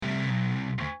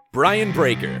Brian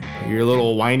Breaker. Your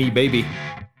little whiny baby.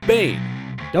 Bane.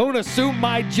 Don't assume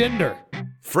my gender.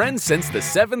 Friends since the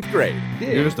 7th grade.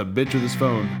 You're just a bitch with his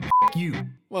phone. F*** you.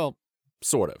 Well,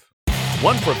 sort of.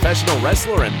 One professional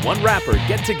wrestler and one rapper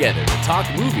get together to talk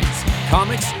movies,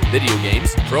 comics, video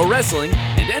games, pro wrestling,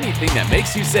 and anything that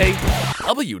makes you say,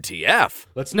 WTF.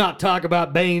 Let's not talk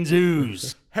about Bane's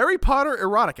ooze. Harry Potter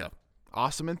erotica.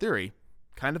 Awesome in theory,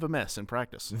 kind of a mess in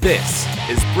practice. This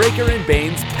is Breaker and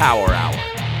Bane's Power Hour.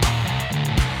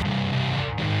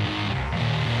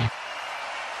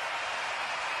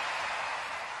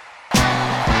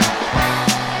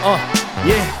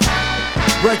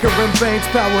 Yeah. Breaker and Bane's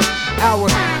Power Hour.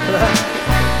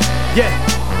 Yeah.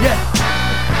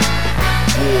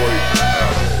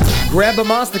 Grab a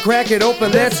monster, crack it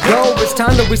open, let's go. It's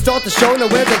time that we start the show, no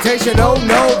hesitation, oh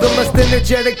no. The most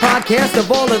energetic podcast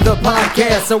of all of the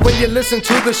podcasts. So when you listen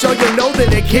to the show, you know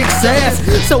that it kicks ass.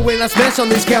 So when I smash on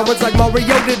these cowards like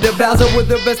Mario did to Bowser, with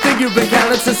the best thing you've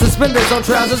encountered since suspenders on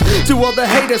trousers. To all the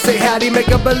haters, say howdy, make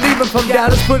a believer from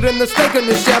doubters. Put in the steak in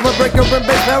the shower, Breaker and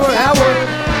Bane's Power Hour.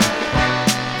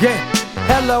 Yeah,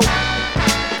 hello.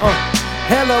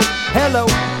 Hello.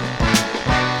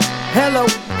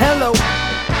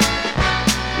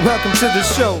 Welcome to the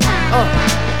show.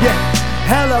 Yeah.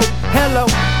 Hello.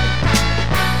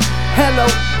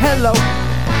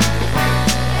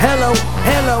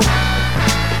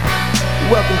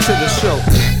 Welcome to the show.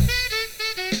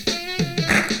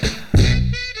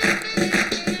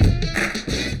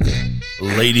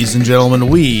 Ladies and gentlemen,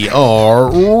 we are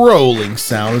rolling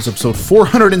sound. It's episode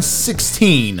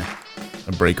 416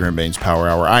 of Breaker and Bane's Power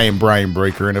Hour. I am Brian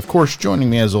Breaker, and of course,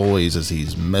 joining me as always as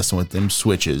he's messing with them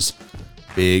switches,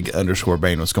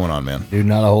 Big_Bane. What's going on, man? Dude,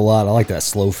 not a whole lot. I like that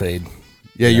slow fade.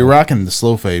 Yeah, you're rocking the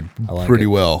slow fade pretty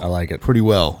well. I like it. Pretty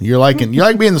well. You like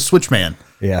being the switch man.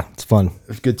 Yeah, it's fun.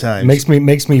 It's good times.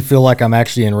 Makes me feel like I'm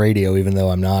actually in radio, even though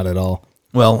I'm not at all.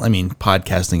 Well, I mean,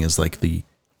 podcasting is like the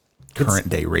current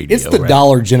day radio. It's the right?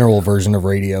 Dollar General version of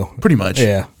radio. Pretty much.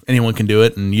 Yeah. Anyone can do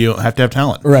it, and you don't have to have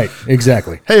talent. Right,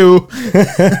 exactly. Hey-o.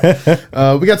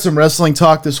 We got some wrestling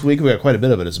talk this week. We got quite a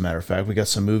bit of it, as a matter of fact. We got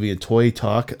some movie and toy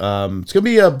talk. It's going to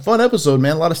be a fun episode,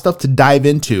 man. A lot of stuff to dive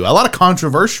into. A lot of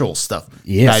controversial stuff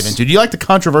to dive into. Do you like the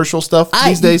controversial stuff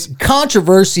these days?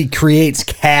 Controversy creates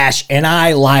cash, and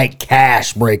I like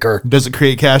cash, Breaker. Does it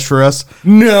create cash for us?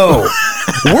 No.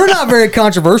 We're not very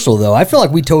controversial, though. I feel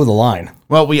like we toe the line.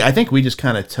 Well, I think we just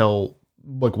kind of tell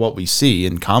like what we see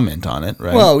and comment on it,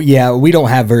 right? Well, yeah, we don't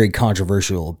have very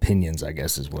controversial opinions, I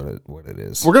guess is what it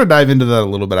is. We're going to dive into that a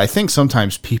little bit. I think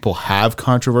sometimes people have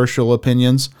controversial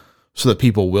opinions so that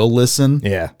people will listen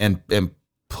and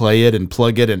play it and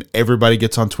plug it, and everybody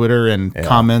gets on Twitter and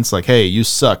comments like, hey, you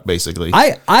suck, basically.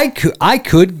 I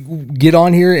could get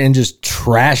on here and just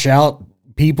trash out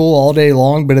people all day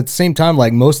long, but at the same time,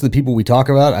 like most of the people we talk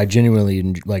about, I genuinely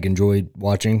enjoy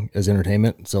watching as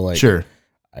entertainment. So like, sure,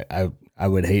 I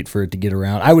would hate for it to get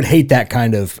around. I would hate that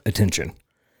kind of attention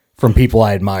from people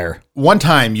I admire. One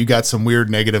time you got some weird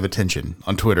negative attention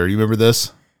on Twitter. You remember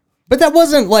this? But that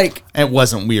wasn't like... It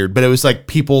wasn't weird, but it was like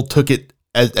people took it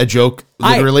as a joke,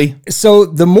 literally. So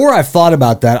the more I've thought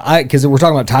about that, because we're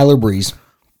talking about Tyler Breeze,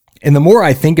 and the more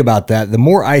I think about that, the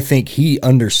more I think he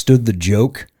understood the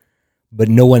joke, but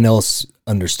no one else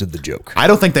understood the joke. I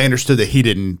don't think they understood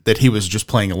that he was just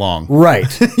playing along. Right.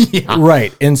 Yeah.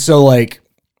 Right. And so like...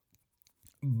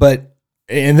 But,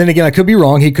 and then again, I could be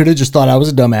wrong. He could have just thought I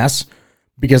was a dumbass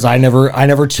because I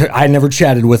never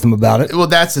chatted with him about it. Well,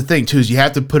 that's the thing too, is you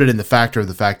have to put it in the factor of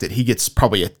the fact that he gets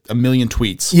probably a million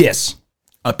tweets. Yes.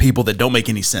 Of people that don't make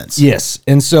any sense. Yes.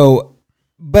 And so,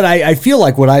 but I feel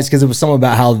like because it was something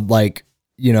about how like,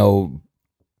 you know,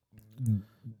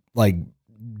 like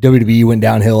WWE went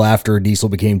downhill after Diesel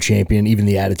became champion. Even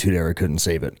the Attitude Era couldn't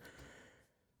save it.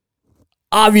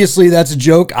 Obviously that's a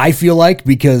joke, I feel like,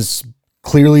 because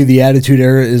clearly the Attitude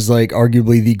Era is like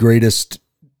arguably the greatest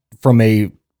from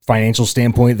a financial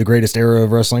standpoint, the greatest era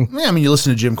of wrestling. Yeah, I mean, you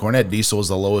listen to Jim Cornette, Diesel is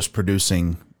the lowest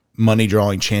producing money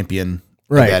drawing champion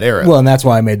of that era. Well, and that's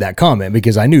why I made that comment,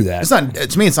 because I knew that.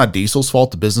 To me, it's not Diesel's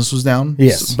fault the business was down.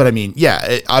 Yes. But I mean,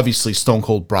 obviously Stone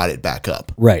Cold brought it back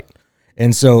up. Right.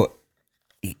 And so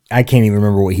I can't even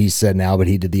remember what he said now, but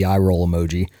he did the eye roll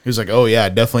emoji. He was like, oh yeah,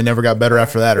 definitely never got better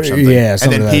after that or something. Yeah,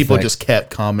 and then people just kept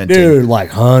commenting. Dude,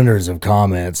 like hundreds of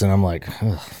comments. And I'm like,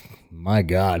 oh, my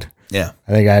God. Yeah.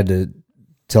 I think I had to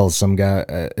tell some guy,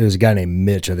 it was a guy named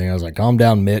Mitch. I think I was like, calm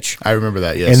down, Mitch. I remember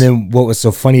that, yes. And then what was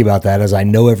so funny about that is I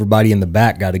know everybody in the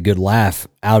back got a good laugh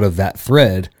out of that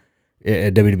thread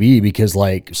at WWE, because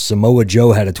like Samoa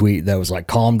Joe had a tweet that was like,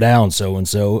 calm down,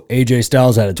 so-and-so. AJ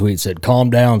Styles had a tweet that said,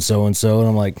 calm down, so-and-so. And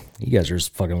I'm like, you guys are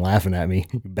just fucking laughing at me,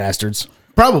 you bastards.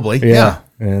 Probably. Yeah.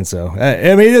 Yeah. And so,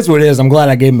 I mean, it is what it is. I'm glad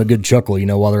I gave him a good chuckle,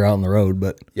 while they're out on the road.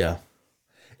 But Yeah.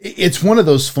 It's one of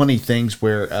those funny things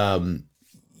where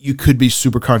you could be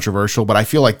super controversial, but I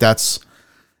feel like it's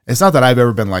not that I've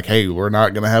ever been like, hey, we're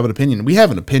not going to have an opinion. We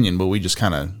have an opinion, but we just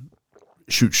kind of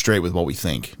shoot straight with what we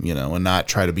think, and not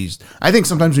try to be. I think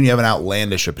sometimes when you have an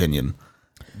outlandish opinion,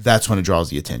 that's when it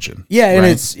draws the attention. yeah, and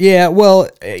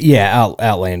right?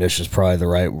 outlandish is probably the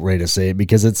right way to say it,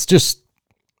 because it's just,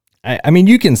 I mean,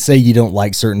 you can say you don't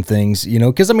like certain things,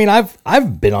 because I mean,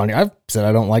 I've been on here. I've said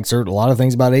I don't like a lot of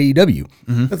things about AEW.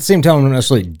 At the same time, I'm not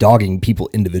necessarily dogging people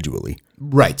individually.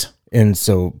 Right. And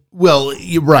so, Well,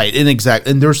 you're right.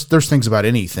 And there's things about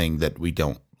anything that we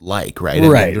don't like, right?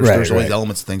 Right, There's always right.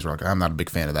 elements of things where I'm not a big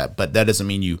fan of that, but that doesn't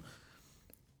mean you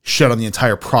shut on the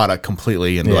entire product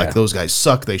completely and be like, those guys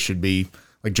suck. They should be,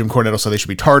 like Jim Cornette said, they should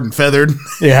be tarred and feathered.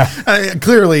 yeah,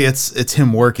 Clearly it's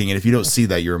him working. And if you don't see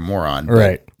that, you're a moron. But,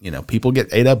 Right. People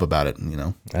get ate up about it,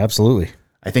 absolutely.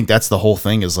 I think that's the whole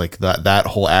thing, is like that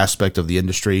whole aspect of the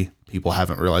industry people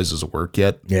haven't realized is a work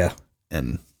yet. Yeah.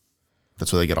 And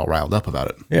that's why they get all riled up about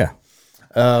it. Yeah.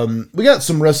 We got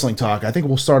some wrestling talk. I think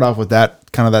we'll start off with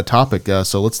that topic.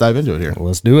 So let's dive into it here. Well,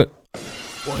 let's do it.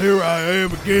 Well, here I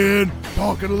am again,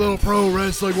 talking a little pro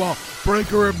wrestling while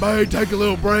Breaker and Bane take a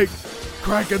little break,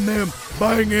 cracking them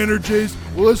Bang energies.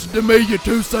 Well, listen to me, you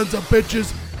two sons of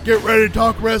bitches. Get ready to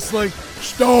talk wrestling.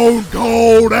 Stone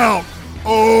Cold out.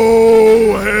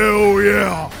 Oh, hell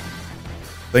yeah.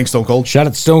 Thanks, Stone Cold. Shout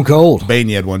out to Stone Cold. Bane,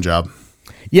 you had one job.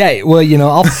 Yeah, well,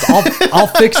 I'll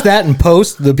fix that in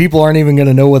post. The people aren't even going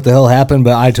to know what the hell happened,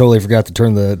 but I totally forgot to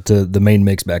turn the main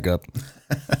mix back up.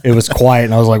 It was quiet,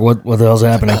 and I was like, "What the hell's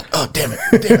happening?" Oh, damn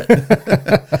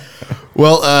it.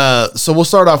 Well, so we'll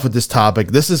start off with this topic.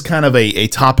 This is kind of a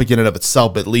topic in and of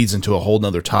itself, but leads into a whole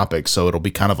nother topic, so it'll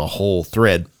be kind of a whole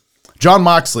thread. Jon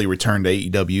Moxley returned to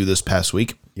AEW this past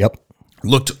week. Yep.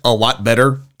 Looked a lot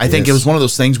better. I think it was one of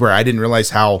those things where I didn't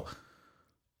realize how,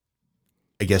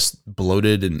 I guess,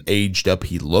 bloated and aged up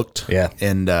he looked. Yeah.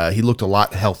 And he looked a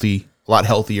lot healthier, a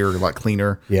lot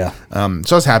cleaner. Yeah.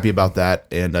 So I was happy about that.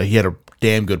 And he had a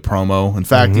damn good promo. In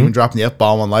fact, even dropping the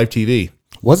F-bomb on live TV.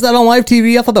 Was that on live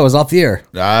TV? I thought that was off the air.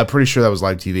 I'm pretty sure that was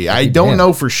live TV. I don't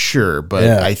know for sure, but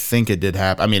Yeah. I think it did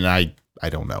happen. I mean, I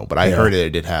don't know, but I heard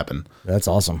it did happen. That's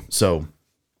awesome. So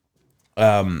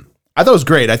I thought it was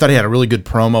great. I thought he had a really good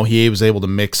promo. He was able to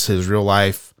mix his real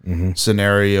life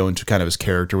scenario into kind of his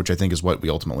character, which I think is what we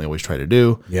ultimately always try to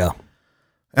do. Yeah.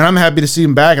 And I'm happy to see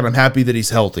him back, and I'm happy that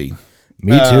he's healthy.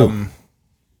 Me too.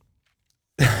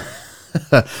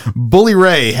 Bully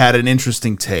Ray had an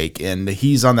interesting take, and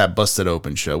he's on that Busted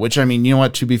Open show, which, I mean, you know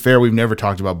what? To be fair, we've never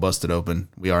talked about Busted Open.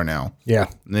 We are now. Yeah.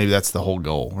 Maybe that's the whole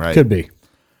goal, right? Could be.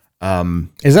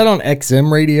 Is that on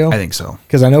XM radio? I think so.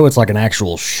 Because I know it's like an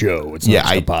actual show. It's not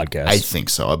just a podcast. I think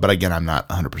so. But again, I'm not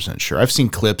 100% sure. I've seen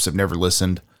clips. I've never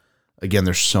listened. Again,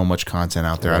 there's so much content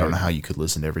out there. I don't know how you could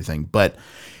listen to everything. But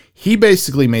he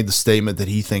basically made the statement that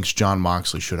he thinks Jon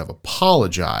Moxley should have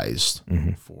apologized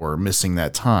for missing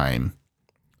that time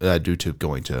due to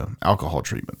going to alcohol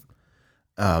treatment.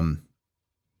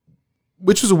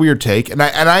 Which was a weird take. And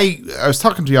I was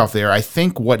talking to you off there. I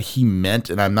think what he meant,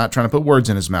 and I'm not trying to put words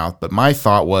in his mouth, but my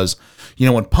thought was,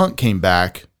 when Punk came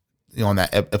back, on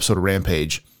that episode of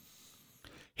Rampage,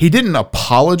 he didn't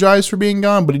apologize for being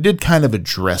gone, but he did kind of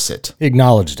address it. He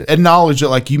acknowledged it. Acknowledge it,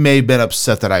 like, you may have been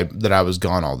upset that I was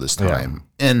gone all this time.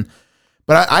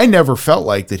 But I never felt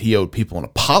like that he owed people an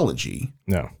apology.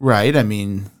 No. Right? I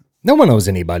mean, No one owes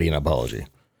anybody an apology.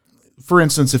 for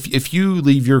instance, if you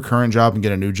leave your current job and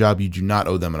get a new job, you do not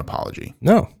owe them an apology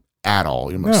No. at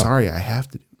all. You're like, sorry, I have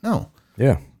to. No.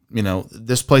 Yeah.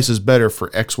 This place is better for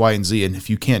X, Y, and Z. And if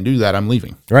you can't do that, I'm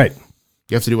leaving. Right.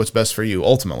 You have to do what's best for you,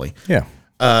 ultimately. Yeah.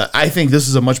 I think this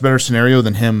is a much better scenario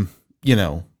than him,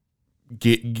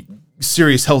 get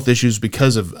serious health issues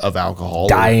because of alcohol.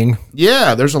 Dying.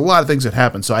 Yeah, there's a lot of things that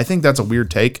happen. So I think that's a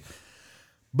weird take.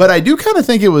 But I do kind of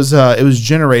think it was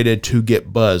generated to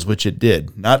get buzz, which it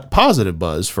did. Not positive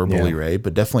buzz for Bully Ray,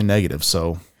 but definitely negative.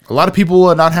 So a lot of people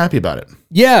are not happy about it.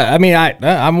 Yeah. I mean,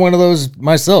 I'm one of those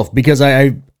myself because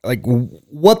I like,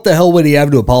 what the hell would he have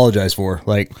to apologize for?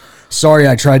 Like, sorry,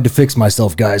 I tried to fix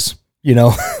myself, guys.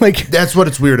 Like, That's what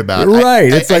it's weird about.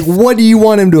 right. It's like, what do you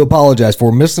want him to apologize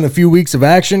for? Missing a few weeks of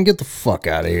action? Get the fuck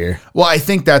out of here. Well, I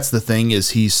think that's the thing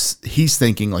is he's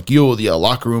thinking like, you owe the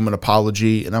locker room an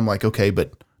apology. And I'm like, okay,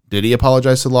 but did he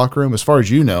apologize to the locker room? As far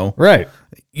as you know, Right.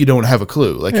 you don't have a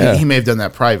clue. Like Yeah. he may have done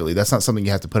that privately. That's not something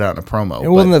you have to put out in a promo.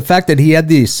 And well, the fact that he had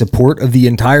the support of the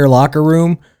entire locker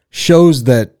room shows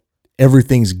that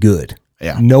everything's good.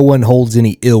 Yeah. No one holds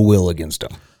any ill will against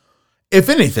him. if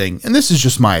anything, and this is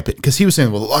just my opinion, because he was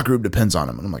saying, well, the locker room depends on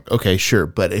him. And I'm like, okay, sure.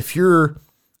 But if you're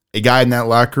a guy in that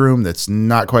locker room that's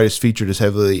not quite as featured as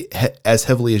heavily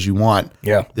as you want,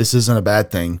 this isn't a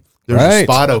bad thing. There's a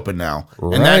spot open now.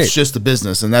 And that's just the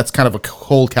business. And that's kind of a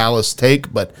cold, callous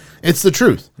take, but it's the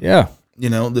truth. Yeah. You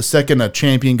know, the second a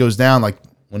champion goes down, like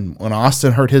when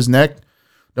Austin hurt his neck,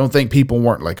 don't think people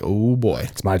weren't like, oh boy,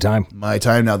 It's my time. my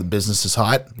time now. The business is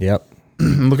hot. Yep.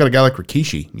 Look at a guy like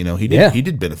Rikishi. You know, he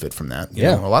did benefit from that. You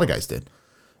know, a lot of guys did.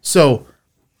 So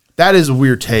that is a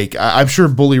weird take. I'm sure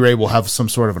Bully Ray will have some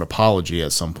sort of an apology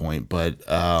at some point, but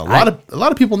a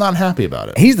lot of people not happy about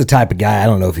it. He's the type of guy, I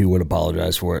don't know if he would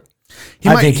apologize for it.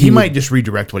 He might just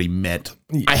redirect what he meant.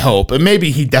 I hope. And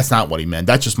maybe that's not what he meant.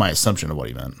 That's just my assumption of what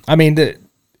he meant. I mean,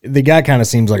 the guy kind of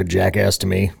seems like a jackass to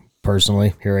me,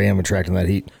 personally. Here I am attracting that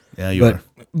heat. Yeah, you are.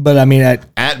 But I mean,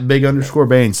 at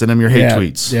 @big_Bane, send him your hate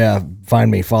tweets. Yeah, find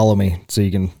me, follow me, so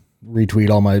you can retweet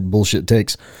all my bullshit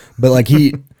takes. But like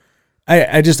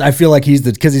I feel like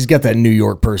because he's got that New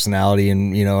York personality,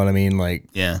 and you know what I mean,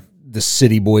 like the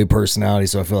city boy personality.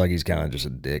 So I feel like he's kind of just a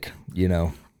dick, you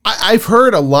know. I've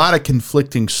heard a lot of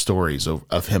conflicting stories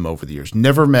of him over the years.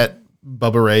 Never met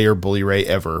Bubba Ray or Bully Ray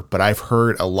ever, but I've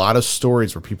heard a lot of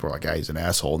stories where people are like, he's an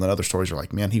asshole. And then other stories are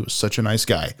like, man, he was such a nice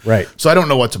guy. Right. So I don't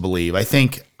know what to believe. I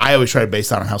think I always try to base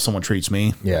that on how someone treats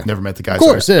me. Yeah. Never met the guy. Of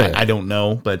course, so I don't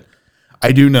know, but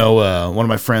I do know one of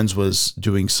my friends was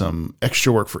doing some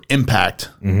extra work for Impact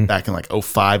back in like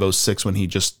 05, 06 when he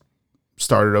just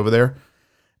started over there.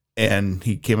 And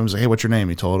he came up and was like, hey, what's your name?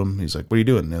 He told him. He's like, what are you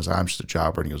doing? And he was like, I'm just a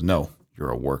jobber. And he goes, no, you're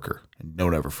a worker. And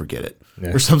don't ever forget it.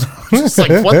 Or something. I was just like,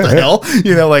 what the hell?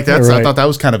 You know, like that's, I thought that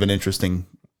was kind of an interesting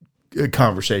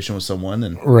conversation with someone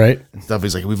and stuff.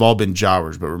 He's like, we've all been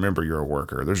jobbers, but remember you're a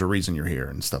worker. There's a reason you're here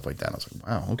and stuff like that. I was like,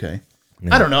 wow, okay.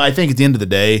 I don't know. I think at the end of the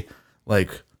day, like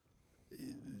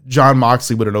John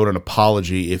Moxley would have owed an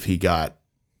apology if he got,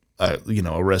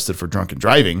 arrested for drunken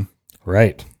driving.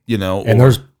 Right. You know, and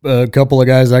there's a couple of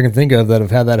guys I can think of that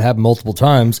have had that happen multiple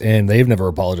times, and they've never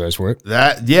apologized for it.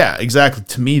 Yeah, exactly.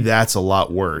 To me, that's a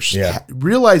lot worse. Yeah.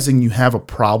 Realizing you have a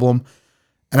problem,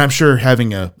 and I'm sure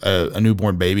having a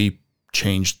newborn baby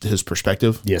changed his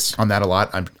perspective. Yes. On that a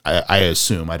lot. I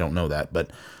assume, I don't know that,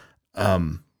 but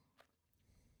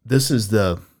this is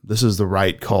the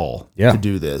right call to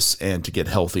do this and to get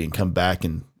healthy and come back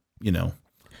and, you know.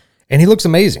 And he looks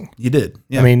amazing. You did.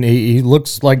 Yeah. I mean, he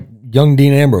looks like young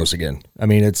Dean Ambrose again. I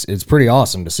mean, it's pretty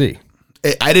awesome to see.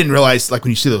 I didn't realize, like,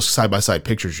 when you see those side-by-side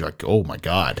pictures, you're like, oh, my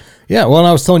God. Yeah, well, and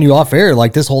I was telling you off air,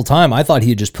 like, this whole time, I thought he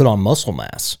had just put on muscle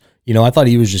mass. You know, I thought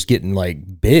he was just getting,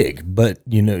 like, big. But,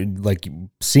 you know, like,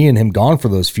 seeing him gone for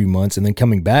those few months and then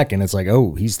coming back, and it's like,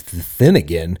 oh, he's thin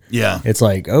again. Yeah. It's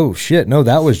like, oh, shit, no,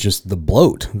 that was just the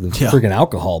bloat, the freaking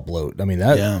alcohol bloat. I mean,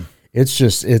 that... Yeah. It's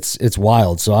just it's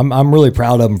wild. So I'm really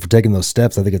proud of him for taking those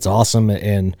steps. I think it's awesome.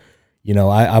 And you know,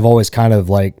 I've always kind of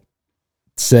like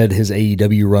said his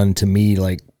AEW run to me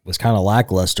like was kind of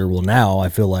lackluster. Well, now I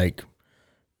feel like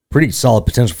pretty solid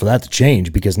potential for that to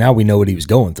change because now we know what he was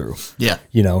going through. Yeah,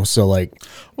 you know. So like,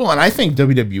 well, and I think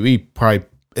WWE probably,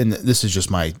 and this is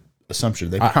just my assumption,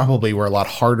 they probably were a lot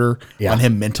harder on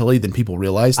him mentally than people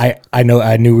realized. I know,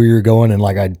 I knew where you were going, and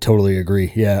like I totally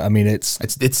agree. Yeah, I mean it's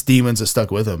demons that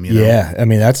stuck with him. You know? Yeah, I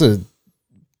mean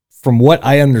from what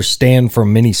I understand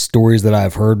from many stories that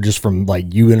I've heard, just from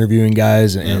like you interviewing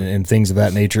guys and things of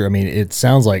that nature. I mean, it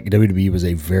sounds like WWE was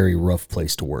a very rough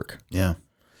place to work. Yeah,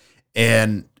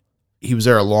 and he was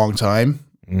there a long time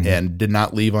and did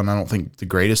not leave on, I don't think, the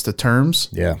greatest of terms.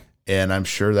 Yeah. And I'm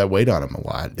sure that weighed on him a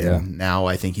lot. And now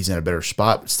I think he's in a better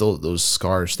spot, but still those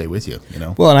scars stay with you, you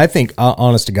know? Well, and I think,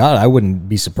 honest to God, I wouldn't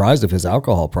be surprised if his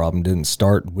alcohol problem didn't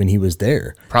start when he was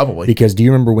there. Probably. Because do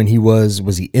you remember when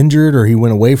was he injured or he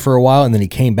went away for a while and then he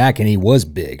came back and he was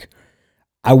big?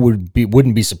 I wouldn't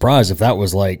be surprised if that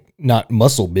was like not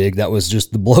muscle big, that was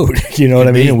just the bloat. You know what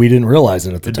I mean? And we didn't realize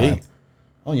it at the time.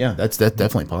 Oh yeah, that's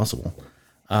definitely possible.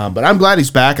 But I'm glad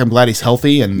he's back. I'm glad he's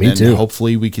healthy, and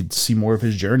hopefully we could see more of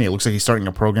his journey. It looks like he's starting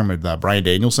a program with Bryan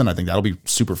Danielson. I think that'll be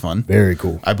super fun. Very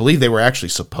cool. I believe they were actually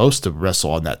supposed to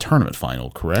wrestle on that tournament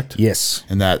final, correct? Yes.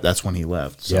 And that's when he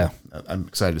left. So yeah. I'm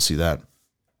excited to see that.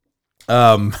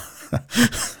 I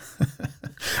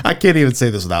can't even say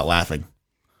this without laughing.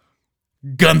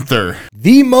 Gunther.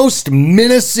 The most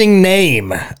menacing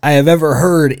name I have ever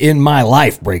heard in my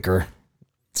life, Breaker.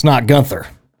 It's not Gunther.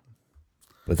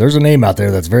 But there's a name out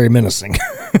there that's very menacing.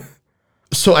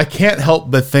 So I can't help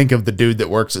but think of the dude that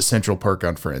works at Central Perk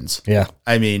on Friends. Yeah.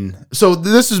 I mean, so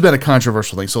this has been a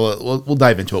controversial thing. So we'll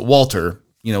dive into it. Walter,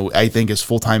 I think is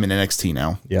full-time in NXT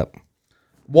now. Yep.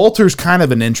 Walter's kind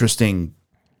of an interesting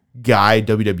guy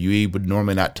WWE would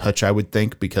normally not touch, I would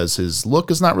think, because his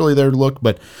look is not really their look,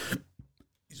 but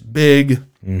he's big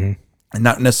and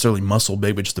not necessarily muscle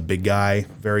big, but just a big guy,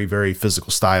 very, very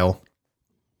physical style.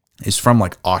 He's from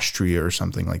like Austria or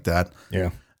something like that.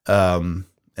 Yeah. And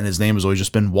his name has always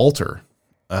just been Walter.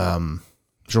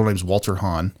 His real name's Walter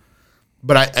Hahn.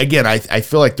 But I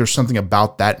feel like there's something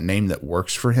about that name that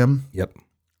works for him. Yep.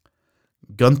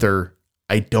 Gunther,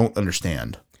 I don't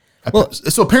understand. Well-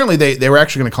 So apparently they were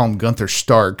actually going to call him Gunther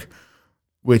Stark,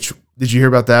 which, did you hear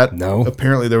about that? No.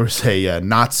 Apparently there was a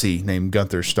Nazi named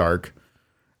Gunther Stark.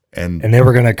 And And they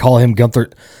were going to call him Gunther.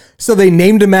 So they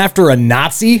named him after a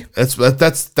Nazi?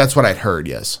 that's what I'd heard,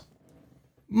 yes.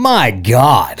 My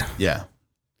God. Yeah.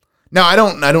 Now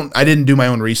I didn't do my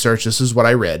own research. This is what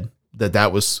I read,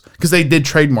 that was because they did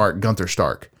trademark Gunther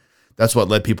Stark. That's what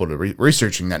led people to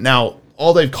researching that. Now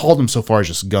all they've called him so far is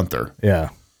just Gunther. Yeah.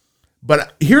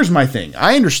 But here's my thing.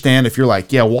 I understand if you're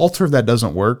like, yeah, Walter, that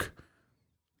doesn't work.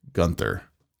 Gunther,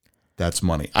 that's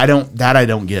money. I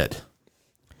don't get.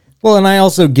 Well, and I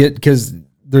also get, because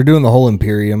they're doing the whole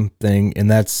Imperium thing, and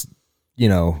that's,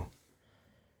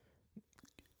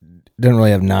 doesn't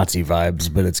really have Nazi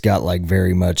vibes, but it's got like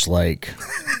very much like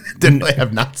Didn't really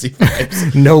have Nazi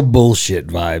vibes. no bullshit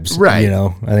vibes. Right.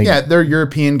 I think. Yeah, they're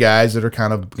European guys that are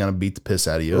kind of going to beat the piss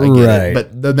out of you. I get Right. it.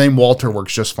 But the name Walter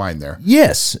works just fine there.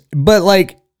 Yes, but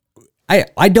like,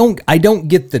 I don't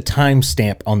get the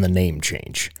timestamp on the name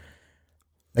change.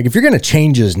 Like, if you're going to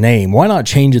change his name, why not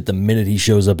change it the minute he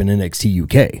shows up in NXT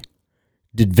UK?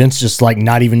 Did Vince just like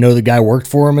not even know the guy worked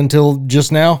for him until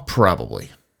just now? Probably.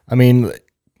 I mean,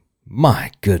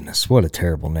 my goodness, what a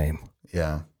terrible name.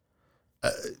 Yeah.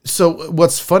 So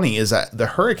what's funny is that the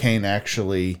Hurricane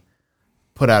actually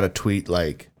put out a tweet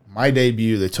like, my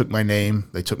debut, they took my name,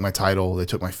 they took my title, they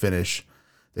took my finish,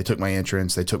 they took my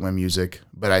entrance, they took my music,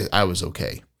 but I was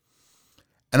okay.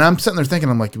 And I'm sitting there thinking,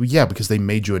 I'm like, well, yeah, because they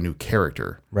made you a new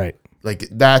character. Right. Like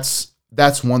that's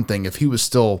one thing. If he was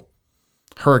still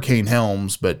Hurricane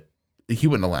Helms, but he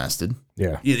wouldn't have lasted.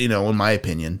 Yeah. In my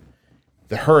opinion,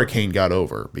 the Hurricane got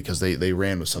over because they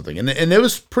ran with something. And it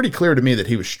was pretty clear to me that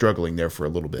he was struggling there for a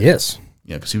little bit. Yes.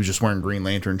 Yeah, because he was just wearing Green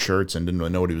Lantern shirts and didn't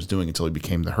really know what he was doing until he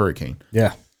became the Hurricane.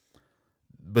 Yeah.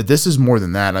 But this is more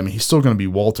than that. I mean, he's still going to be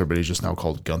Walter, but he's just now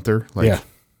called Gunther. Like, Yeah.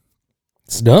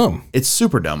 It's dumb. It's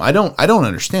super dumb. I don't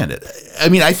understand it. I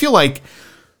mean, I feel like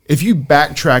if you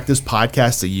backtrack this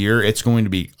podcast a year, it's going to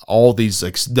be all these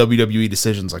like WWE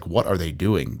decisions. Like, what are they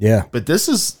doing? Yeah. But this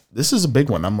is a big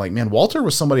one. I'm like, man, Walter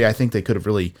was somebody I think they could have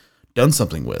really done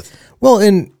something with. Well,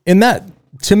 and that,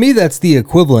 to me, that's the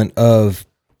equivalent of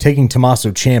taking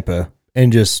Tommaso Ciampa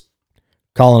and just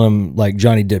calling him like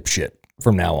Johnny Dipshit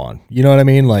from now on. You know what I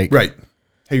mean? Like, Right.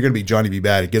 Hey, you're going to be Johnny B.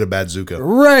 Bad. Get a bad Zuka.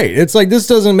 right. It's like, this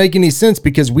doesn't make any sense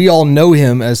because we all know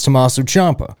him as Tommaso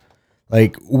Ciampa.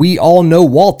 Like, we all know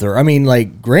Walter. I mean,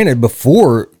 like, granted,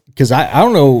 before, because I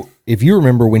don't know if you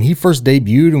remember when he first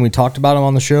debuted and we talked about him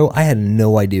on the show, I had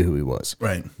no idea who he was.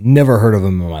 Right. Never heard of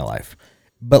him in my life.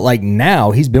 But like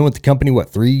now, he's been with the company,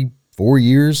 3-4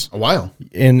 years? A while.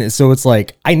 And so it's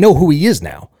like, I know who he is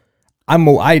now. I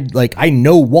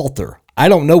know Walter. I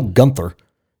don't know Gunther.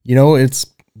 It's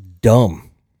dumb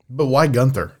But why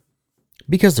Gunther?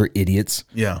 because they're idiots.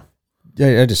 Yeah.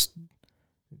 Vince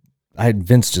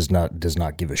does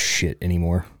not give a shit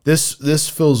anymore. This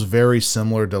feels very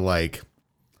similar to like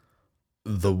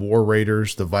the War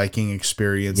Raiders, the Viking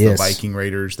experience, Yes. the Viking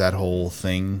Raiders, that whole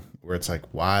thing where it's like,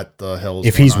 what the hell is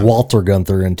If going he's on? Walter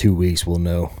Gunther in 2 weeks, we'll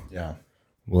know. Yeah.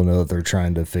 We'll know that they're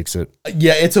trying to fix it.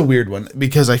 Yeah, it's a weird one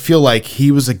because I feel like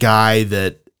he was a guy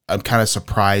that I'm kind of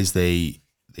surprised they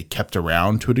kept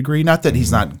around to a degree. Not that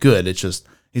he's not good, it's just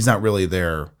he's not really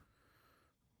their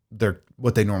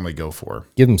what they normally go for.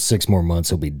 Give him 6 more months,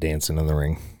 he'll be dancing in the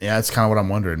ring. Yeah, that's kind of what I'm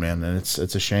wondering, man. And it's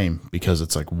a shame because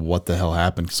it's like, what the hell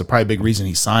happened? Because the probably big reason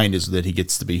he signed is that he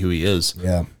gets to be who he is.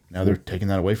 Yeah. Now they're taking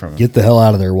that away from him. Get the hell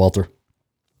out of there, Walter.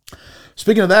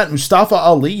 Speaking of that, Mustafa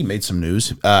Ali made some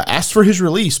news. Asked for his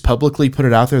release, publicly put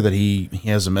it out there that he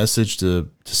has a message to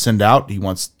send out. He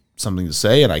wants something to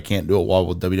say, and I can't do it while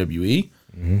with WWE.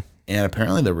 Mm-hmm. And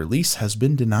apparently the release has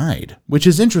been denied, which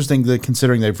is interesting that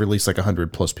considering they've released like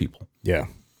 100+ people. Yeah.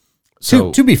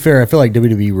 So To be fair, I feel like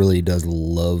WWE really does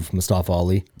love Mustafa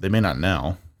Ali. they may not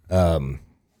now. Well,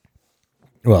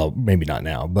 maybe not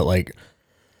now, but like,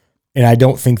 and I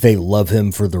don't think they love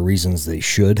him for the reasons they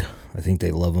should. I think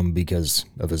they love him because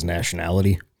of his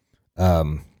nationality.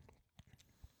 And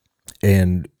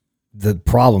the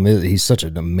problem is he's such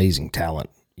an amazing talent.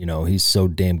 He's so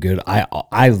damn good.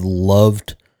 I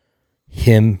loved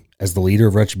him as the leader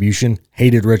of Retribution,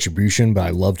 hated Retribution, but I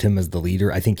loved him as the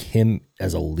leader. I think him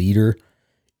as a leader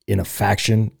in a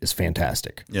faction is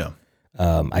fantastic. Yeah.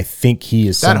 I think he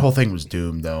is That whole thing was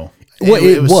doomed, though. Well,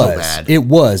 it was. So bad. It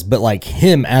was, but like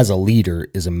him as a leader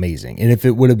is amazing. And if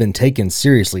it would have been taken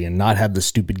seriously and not have the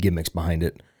stupid gimmicks behind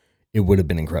it, it would have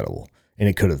been incredible. And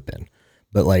it could have been.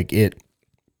 But like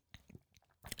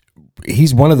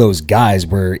he's one of those guys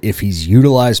where if he's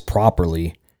utilized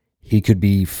properly, he could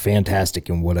be fantastic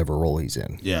in whatever role he's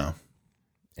in. Yeah.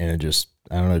 And it just,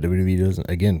 I don't know,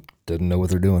 WWE doesn't know what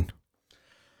they're doing.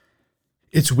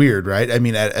 It's weird, right? I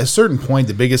mean, at a certain point,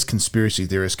 the biggest conspiracy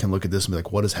theorists can look at this and be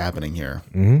like, what is happening here?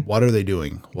 Mm-hmm. What are they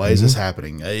doing? Why is this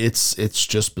happening? It's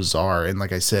just bizarre. And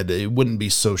like I said, it wouldn't be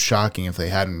so shocking if they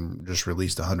hadn't just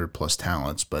released 100 plus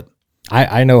talents, but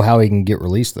I know how he can get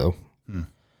released though.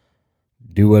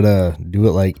 Do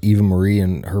it like Eva Marie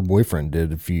and her boyfriend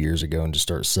did a few years ago and just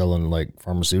start selling like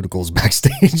pharmaceuticals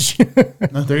backstage.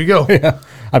 oh, there you go. Yeah.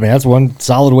 I mean, that's one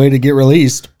solid way to get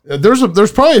released.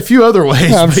 There's probably a few other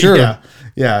ways. I'm but sure.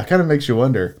 Yeah, it kind of makes you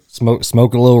wonder.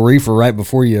 Smoke a little reefer right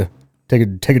before you take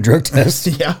a drug test.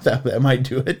 Yeah, that might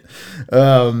do it.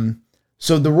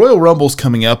 So the Royal Rumble's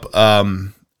coming up,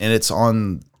 and it's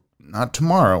on not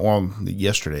tomorrow, well,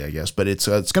 yesterday, I guess, but it's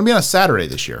going to be on a Saturday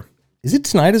this year. Is it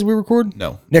tonight as we record?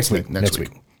 No, Next week.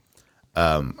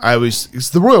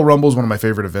 The Royal Rumble is one of my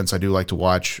favorite events. I do like to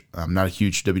watch. I'm not a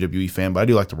huge WWE fan, but I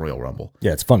do like the Royal Rumble.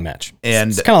 Yeah, it's a fun match.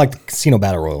 And it's kind of like the Casino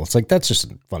Battle Royal. It's like, that's just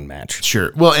a fun match.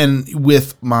 Sure. Well, and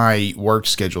with my work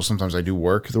schedule, sometimes I do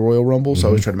work the Royal Rumble, so I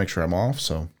always try to make sure I'm off.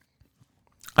 So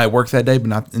I work that day, but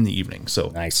not in the evening. So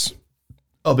Nice.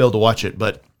 I'll be able to watch it.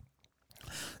 But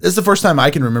this is the first time I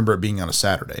can remember it being on a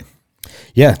Saturday.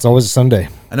 Yeah, it's always a Sunday.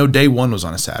 I know day one was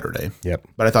on a Saturday. Yep.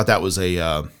 But I thought that was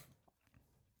a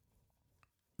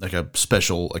like a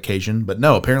special occasion. But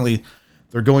no, apparently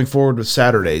they're going forward with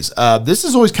Saturdays. This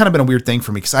has always kind of been a weird thing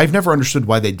for me because I've never understood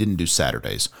why they didn't do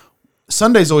Saturdays.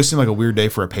 Sundays always seem like a weird day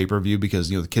for a pay-per-view because,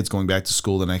 the kid's going back to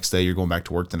school the next day. You're going back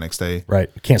to work the next day.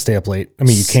 Right. You can't stay up late. I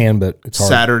mean, you can, but it's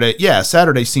hard.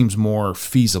 Saturday seems more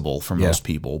feasible for most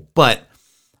people. But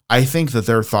I think that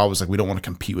their thought was like, we don't want to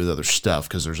compete with other stuff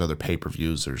because there's other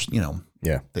pay-per-views. There's,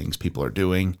 things people are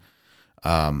doing.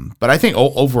 But I think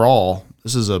overall,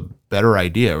 this is a better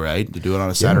idea, right? To do it on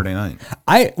a Saturday night.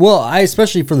 I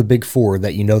especially for the big four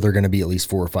that they're going to be at least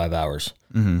 4 or 5 hours.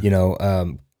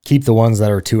 Mm-hmm. Keep the ones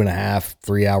that are 2.5,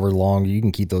 3 hour long. You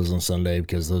can keep those on Sunday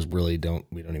because those really we don't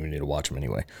even need to watch them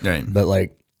anyway. Right. But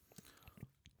like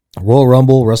Royal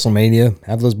Rumble, WrestleMania,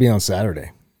 have those be on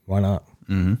Saturday. Why not?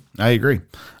 Mm-hmm. I agree.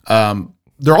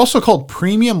 They're also called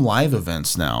premium live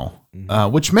events now,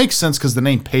 which makes sense because the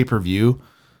name pay-per-view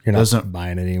You're not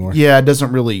buying it anymore. Yeah, it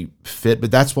doesn't really fit,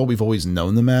 but that's what we've always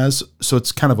known them as. So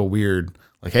it's kind of a weird,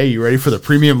 like, hey, you ready for the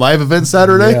premium live event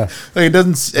Saturday? Yeah. Like, it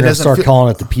doesn't. It doesn't start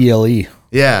calling it the PLE.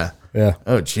 Yeah. Yeah.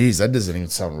 Oh, geez, that doesn't even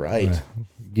sound right.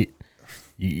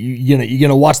 You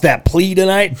gonna watch that plea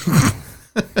tonight?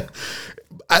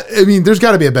 I mean, there's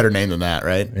got to be a better name than that,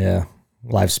 right? Yeah.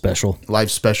 Live special.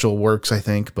 Live special works, I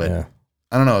think, but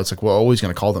I don't know. It's like we're always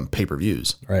going to call them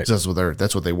pay-per-views, right?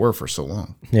 That's what they were for so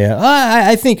long. Yeah,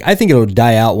 I think it'll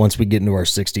die out once we get into our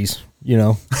 60s.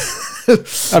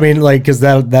 I mean, like, because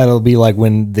that'll be like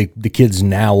when the kids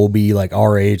now will be like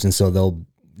our age, and so they'll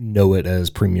know it as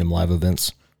premium live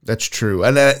events. That's true.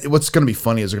 And what's going to be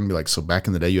funny is they're going to be like, so back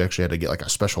in the day, you actually had to get like a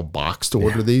special box to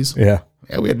order these. Yeah.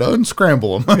 Yeah, we had to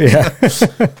unscramble them. Yeah.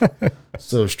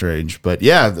 So strange. But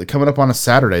yeah, they're coming up on a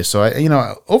Saturday. So,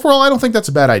 overall, I don't think that's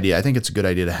a bad idea. I think it's a good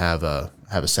idea to have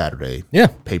a Saturday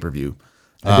pay-per-view.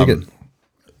 I dig it.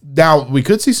 Now, we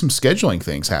could see some scheduling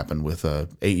things happen with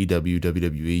AEW,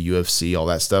 WWE, UFC, all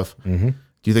that stuff. Mm-hmm. Do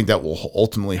you think that will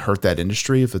ultimately hurt that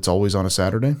industry if it's always on a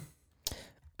Saturday?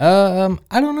 I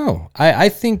don't know. I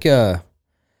think AEW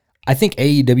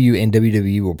and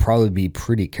WWE will probably be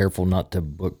pretty careful not to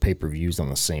book pay-per-views on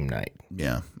the same night.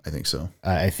 Yeah, I think so.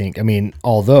 I mean,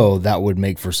 although that would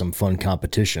make for some fun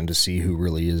competition to see who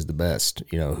really is the best,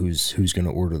 who's going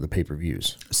to order the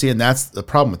pay-per-views. See, and that's the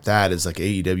problem with that is like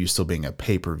AEW still being a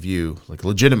pay-per-view, like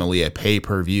legitimately a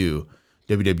pay-per-view,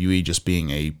 WWE just being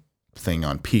a thing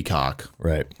on Peacock.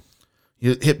 Right.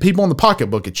 You hit people in the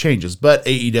pocketbook, it changes. But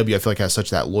AEW, I feel like, has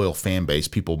such that loyal fan base.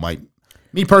 People might,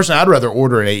 me personally, I'd rather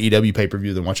order an AEW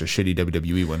pay-per-view than watch a shitty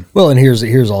WWE one. Well, and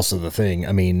here's also the thing.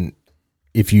 I mean,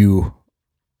 if you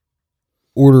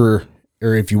order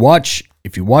or if you watch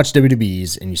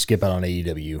WWE's and you skip out on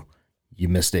AEW, you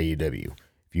missed AEW.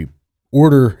 If you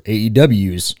order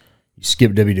AEW's, you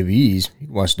skip WWE's, you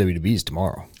can watch WWE's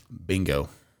tomorrow. Bingo.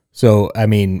 So, I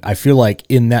mean, I feel like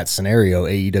in that scenario,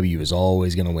 AEW is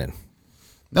always going to win.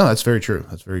 No, that's very true.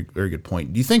 That's a very, very good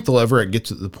point. Do you think they'll ever get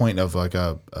to the point of like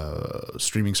a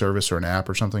streaming service or an app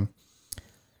or something?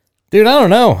 Dude, I don't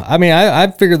know. I mean, I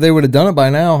figured they would have done it by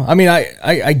now. I mean,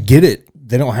 I get it.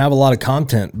 They don't have a lot of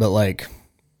content, but like,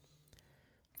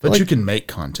 But you can make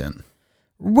content.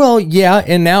 well, yeah.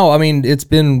 And now, I mean, it's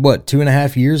been what,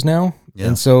 2.5 years now. Yeah.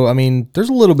 And so, I mean, there's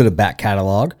a little bit of back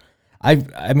catalog.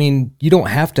 I mean, you don't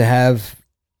have to have,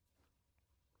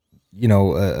 you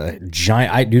know, a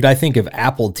giant, I think of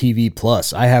Apple TV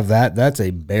Plus. I have that. That's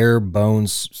a bare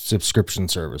bones subscription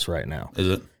service right now. Is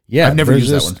it? Yeah. I've never there's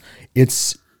used that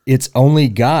just- one. It's only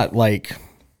got like,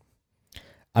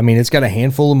 I mean, it's got a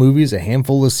handful of movies, a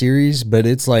handful of series, but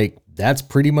it's like, that's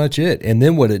pretty much it. And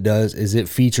then what it does is it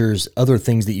features other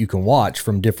things that you can watch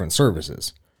from different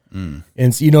services. And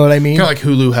you know what I mean? Kind of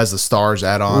like Hulu has the Stars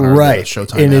add-on, or Right. the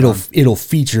Showtime And add-on. it'll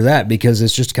feature that because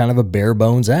it's just kind of a bare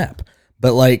bones app.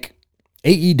 But like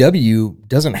AEW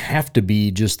doesn't have to be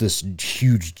just this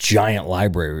huge giant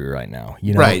library right now.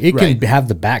 You know, Right, it can right. have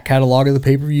the back catalog of the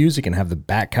pay-per-views. It can have the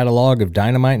back catalog of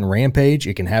Dynamite and Rampage.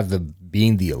 It can have the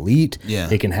Being the Elite. Yeah.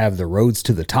 It can have the Roads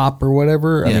to the Top or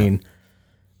whatever. Yeah. I mean,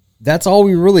 that's all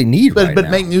we really need right But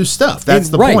now. make new stuff. That's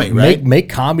And- the point, right? Make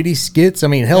comedy skits. I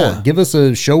mean, hell, Yeah. give us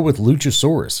a show with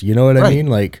Luchasaurus. You know what I Right. mean?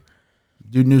 Like,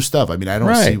 Do new stuff. I mean, I don't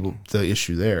Right. see the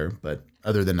issue there, but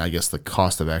other than I guess the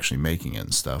cost of actually making it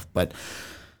and stuff. But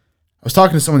I was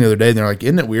talking to someone the other day, and they're like,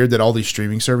 "Isn't it weird that all these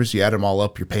streaming services, you add them all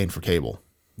up, you're paying for cable?"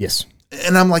 yes.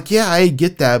 And I'm like, "Yeah, I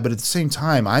get that, but at the same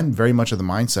time, I'm very much of the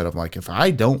mindset of like, if I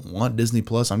don't want Disney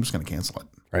Plus, I'm just going to cancel it.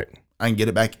 Right. I can get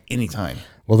it back anytime."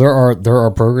 Well, there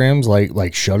are programs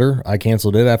like Shudder. I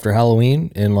canceled it after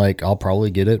Halloween, and like I'll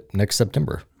probably get it next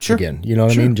September again. You know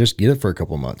what I mean? Just get it for a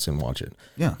couple months and watch it.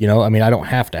 Yeah. You know, I mean, I don't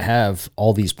have to have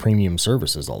all these premium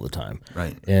services all the time.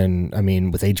 Right. And I mean,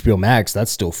 with HBO Max,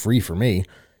 that's still free for me.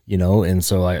 You know, and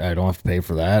so I don't have to pay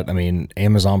for that. I mean,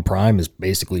 Amazon Prime is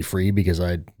basically free because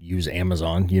I use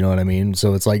Amazon. You know what I mean?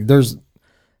 So it's like there's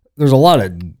a lot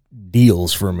of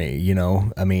deals for me. You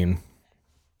know, I mean.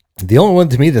 The only one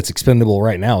to me that's expendable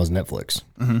right now is Netflix.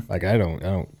 Like I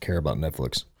don't care about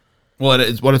Netflix. Well,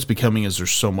 what it's becoming is there's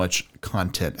so much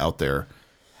content out there.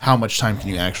 How much time can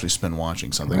you actually spend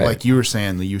watching something? Right. Like you were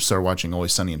saying that you started watching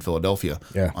Always Sunny in Philadelphia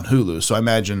Yeah. on Hulu. So I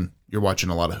imagine you're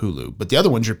watching a lot of Hulu, but the other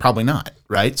ones you're probably not,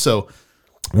 right? So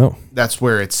No, that's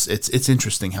where it's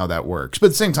interesting how that works. But at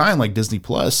the same time, like Disney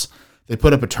Plus, they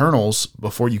put up Eternals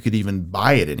before you could even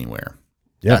buy it anywhere.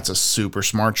 Yeah. That's a super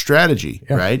smart strategy,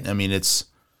 right? I mean, that's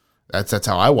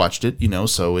how I watched it, you know.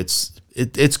 So it's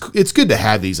good to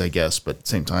have these, I guess, but at the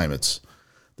same time, it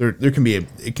can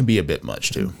be a bit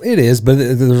much too, it is, but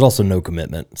there's also no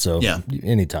commitment. So Yeah.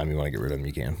 anytime you want to get rid of them,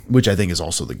 you can. which I think is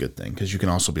also the good thing, because you can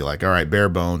also be like, all right, bare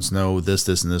bones, no this,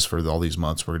 and this for all these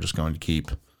months. We're just going to keep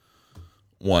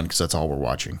one because that's all we're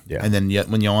watching. Yeah. And then yet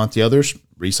when you want the others,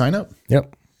 re-sign up.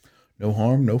 Yep. No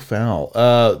harm, no foul.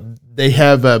 They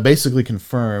have basically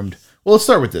confirmed. Well, let's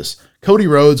start with this. Cody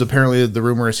Rhodes, apparently the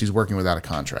rumor is he's working without a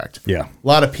contract. Yeah. A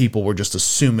lot of people were just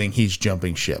assuming he's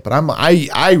jumping ship. But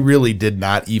I really did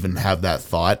not even have that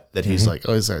thought that he's like,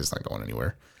 oh, this guy's not going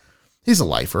anywhere. He's a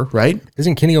lifer, right?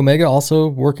 Isn't Kenny Omega also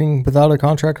working without a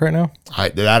contract right now?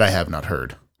 That I have not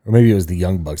heard. Or maybe it was the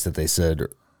Young Bucks that they said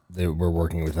they were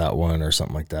working without one or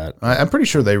something like that. I'm pretty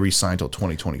sure they re-signed till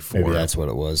 2024. Maybe that's what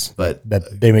it was. But-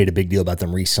 that they made a big deal about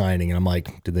them re-signing, and I'm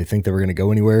like, did they think they were going to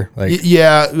go anywhere? Like,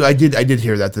 Yeah, I did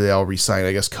hear that they all re-signed.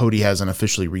 I guess Cody hasn't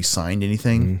officially re-signed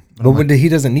anything. but he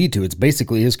doesn't need to. It's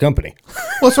basically his company.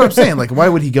 Well, that's what I'm saying. Like, why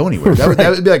would he go anywhere? That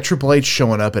would be like Triple H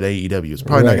showing up at AEW. It's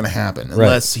probably not Right. going to happen Right.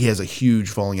 unless he has a huge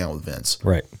falling out with Vince.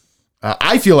 Right.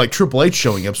 I feel like Triple H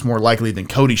showing up is more likely than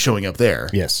Cody showing up there.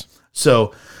 Yes.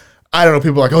 So, I don't know.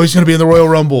 People are like, oh, he's going to be in the Royal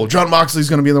Rumble. John Moxley's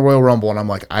going to be in the Royal Rumble. And I'm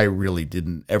like, I really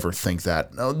didn't ever think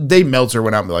that. No, Dave Meltzer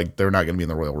went out and be like, they're not going to be in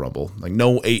the Royal Rumble. Like,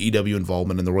 no AEW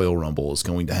involvement in the Royal Rumble is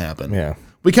going to happen. Yeah.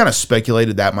 We kind of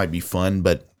speculated that might be fun,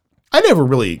 but I never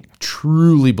really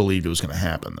truly believed it was going to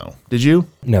happen, though. Did you?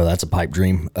 No, that's a pipe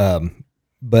dream.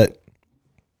 But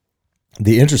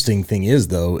the interesting thing is,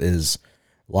 though, is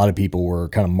a lot of people were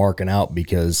kind of marking out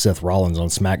because Seth Rollins on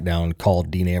SmackDown called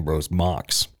Dean Ambrose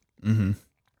Mox. Mm-hmm.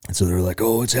 And so they were like,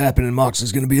 oh, it's happening. Mox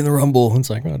is going to be in the Rumble. And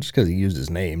it's like, well, just because he used his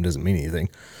name doesn't mean anything.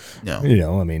 No. You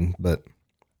know, I mean, but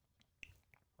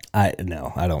I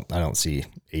don't see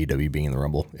AEW being in the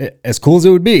Rumble. As cool as it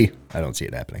would be, I don't see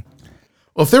it happening.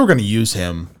 Well, if they were going to use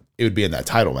him, it would be in that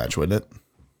title match, wouldn't it?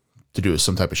 To do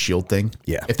some type of Shield thing.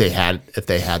 Yeah. If they had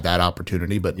that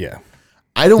opportunity, but Yeah.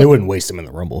 I don't. They wouldn't waste him in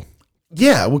the Rumble.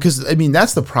 Yeah, well, because I mean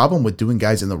that's the problem with doing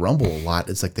guys in the Rumble a lot.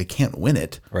 It's like they can't win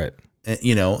it. Right.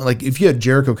 You know, like if you had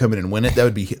Jericho come in and win it, that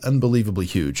would be unbelievably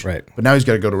huge. Right. But now he's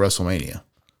got to go to WrestleMania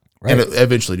Right. and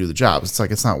eventually do the job. It's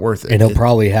like it's not worth it. And he'll It-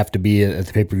 probably have to be at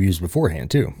the pay-per-views beforehand,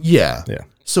 too. yeah. Yeah.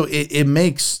 So it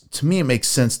makes, to me, it makes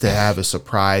sense to have a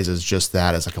surprise as just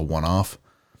that, as like a one-off,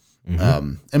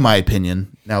 in my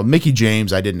opinion. Now, Mickie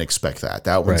James, I didn't expect that.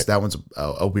 That one's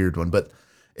a weird one, but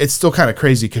it's still kind of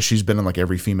crazy because she's been in like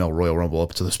every female Royal Rumble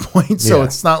up to this point. So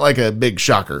it's not like a big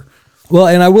shocker. Well,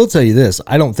 and I will tell you this.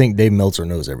 I don't think Dave Meltzer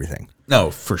knows everything.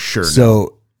 No, for sure.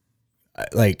 So,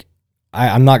 like,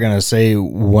 I'm not going to say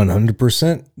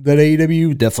 100% that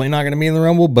AEW definitely not going to be in the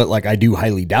Rumble, but like I do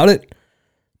highly doubt it.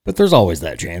 But there's always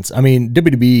that chance. I mean,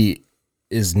 WWE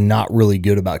is not really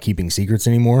good about keeping secrets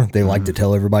anymore. They like to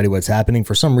tell everybody what's happening.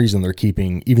 For some reason, they're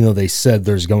keeping, even though they said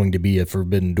there's going to be a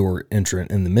Forbidden Door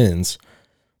entrant in the men's,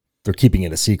 they're keeping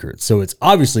it a secret. So it's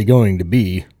obviously going to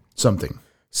be something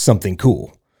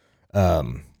cool.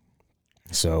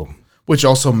 Which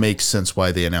also makes sense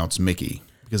why they announced Mickie,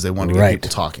 because they want to get people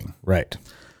talking. Right.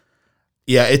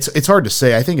 Yeah, it's hard to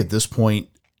say. I think at this point,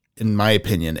 in my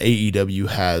opinion, AEW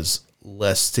has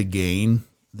less to gain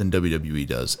than WWE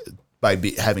does by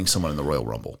having someone in the Royal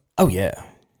Rumble. Oh, yeah.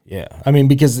 Yeah. I mean,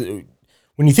 because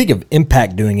when you think of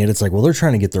Impact doing it, it's like, well, they're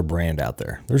trying to get their brand out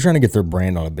there. They're trying to get their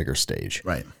brand on a bigger stage.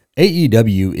 Right.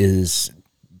 AEW is,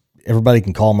 everybody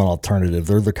can call them an alternative.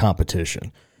 They're the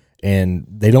competition. And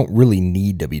they don't really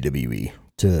need WWE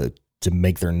to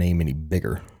make their name any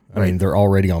bigger. I mean, they're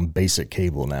already on basic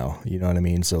cable now. You know what I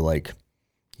mean? So, like,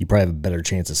 you probably have a better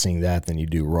chance of seeing that than you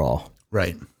do Raw.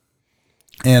 Right.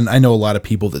 And I know a lot of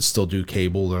people that still do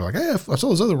cable. They're like, hey, I saw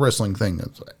this other wrestling thing.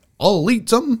 That's like, All Elite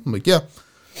something. I'm like, yeah,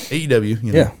 AEW.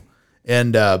 You know? Yeah.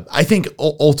 And I think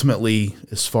ultimately,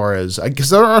 as far as, because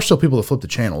there are still people that flip the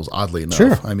channels, oddly enough.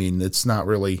 Sure. I mean, it's not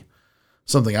really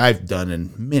something I've done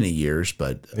in many years,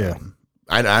 but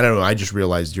I don't know. I just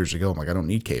realized years ago, I'm like, I don't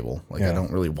need cable. Like, I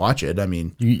don't really watch it. I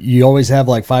mean, you always have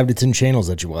like 5 to 10 channels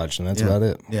that you watch, and that's about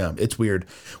it. Yeah, it's weird.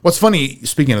 What's funny,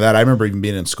 speaking of that, I remember even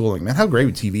being in school, like, man, how great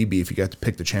would TV be if you got to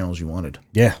pick the channels you wanted?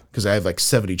 Yeah. Because I have like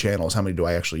 70 channels. How many do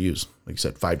I actually use? Like you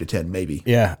said, 5 to 10, maybe.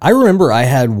 Yeah. I remember I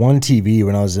had one TV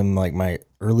when I was in like my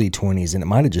early 20s, and it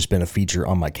might have just been a feature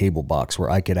on my cable box where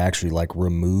I could actually like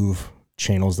remove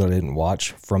channels that I didn't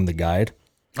watch from the guide.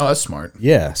 Oh, that's smart.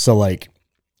 Yeah. So like,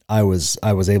 I was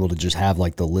able to just have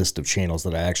like the list of channels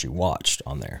that I actually watched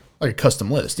on there. Like a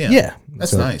custom list. Yeah. Yeah.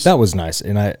 That's so nice. That was nice.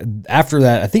 And after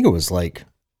that, I think it was like,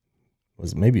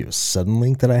 maybe it was Sudden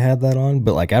Link that I had that on,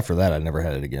 but like after that, I never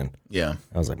had it again. Yeah.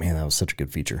 I was like, man, that was such a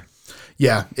good feature.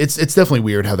 Yeah. It's definitely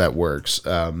weird how that works.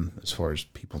 As far as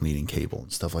people needing cable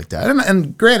and stuff like that.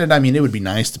 And granted, I mean, it would be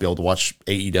nice to be able to watch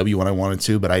AEW when I wanted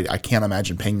to, but I can't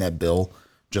imagine paying that bill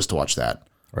just to watch that.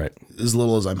 Right. As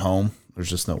little as I'm home, there's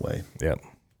just no way. Yeah.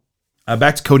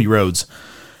 Back to Cody Rhodes.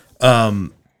 Again,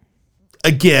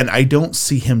 I don't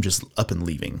see him just up and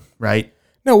leaving, right?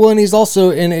 No, well, and he's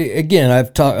also, and again,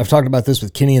 I've talked about this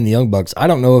with Kenny and the Young Bucks. I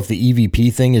don't know if the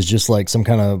EVP thing is just like some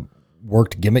kind of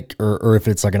worked gimmick or if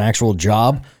it's like an actual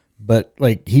job, but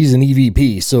like he's an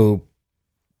EVP, so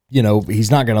you know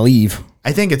he's not going to leave.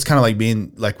 I think it's kind of like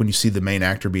being like when you see the main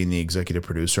actor being the executive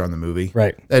producer on the movie.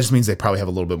 Right. That just means they probably have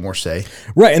a little bit more say.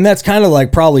 Right, and that's kind of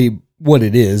like probably what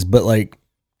it is, but like,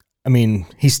 I mean,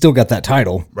 he's still got that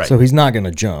title, right. So he's not going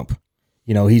to jump.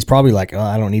 You know, he's probably like, oh,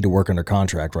 I don't need to work under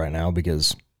contract right now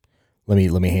because let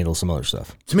me handle some other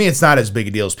stuff. To me, it's not as big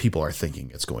a deal as people are thinking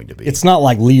it's going to be. It's not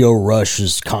like Leo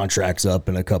Rush's contract's up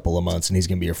in a couple of months and he's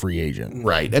going to be a free agent.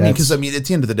 Right. I mean, because at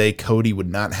the end of the day, Cody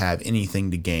would not have anything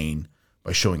to gain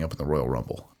by showing up in the Royal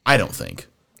Rumble. I don't think.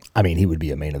 I mean, he would be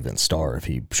a main event star if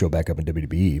he showed back up in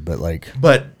WWE,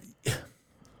 but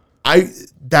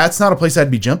that's not a place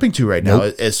I'd be jumping to right now.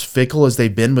 Nope. As fickle as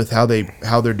they've been with how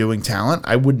they're doing talent,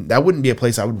 that wouldn't be a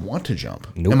place I would want to jump.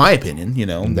 Nope. In my opinion, you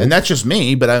know, and that's just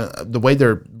me. But the way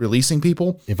they're releasing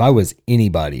people, if I was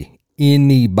anybody,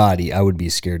 I would be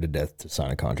scared to death to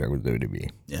sign a contract with WWE.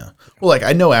 Yeah. Well, like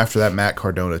I know after that, Matt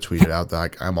Cardona tweeted out that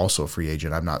like, I'm also a free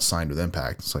agent. I'm not signed with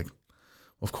Impact. It's like,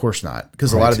 well, of course not,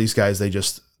 because a lot of these guys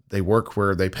they work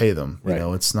where they pay them. You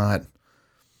know, it's not.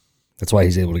 That's why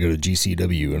he's able to go to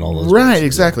GCW and all those. Right, places.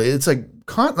 exactly. It's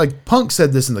like Punk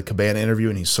said this in the Cabana interview,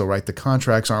 and he's so right. The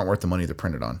contracts aren't worth the money they're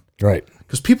printed on. Right.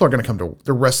 Because people are going to come to.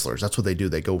 They're wrestlers. That's what they do.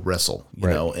 They go wrestle. You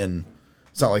know, and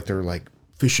it's not like they're like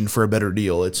fishing for a better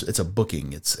deal. It's a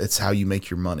booking. It's how you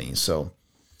make your money. So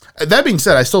that being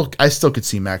said, I still could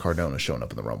see Matt Cardona showing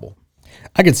up in the Rumble.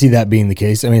 I could see that being the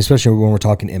case. I mean, especially when we're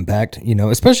talking Impact. You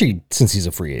know, especially since he's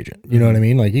a free agent. You know what I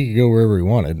mean? Like he could go wherever he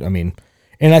wanted. I mean.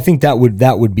 And I think that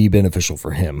would be beneficial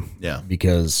for him. Yeah.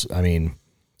 Because, I mean,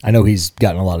 I know he's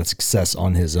gotten a lot of success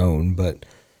on his own, but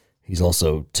he's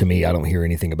also, to me, I don't hear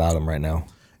anything about him right now.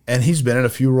 And he's been in a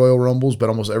few Royal Rumbles, but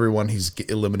almost everyone he's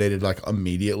eliminated like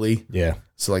immediately. Yeah.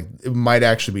 So like it might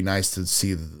actually be nice to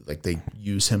see like they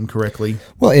use him correctly.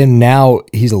 Well, and now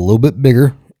he's a little bit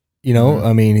bigger. You know,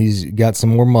 I mean, he's got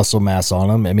some more muscle mass on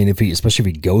him. I mean, especially if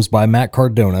he goes by Matt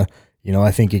Cardona, you know,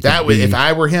 I think it That could would, be, if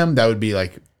I were him, that would be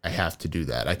like I have to do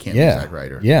that. I can't be Zack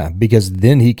Ryder. Yeah, because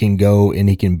then he can go and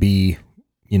he can be,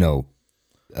 you know,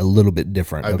 a little bit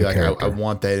different. I'd of be a like, character. I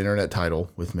want that internet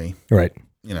title with me. Right.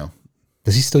 You know.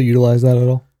 Does he still utilize that at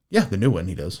all? Yeah, the new one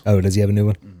he does. Oh, does he have a new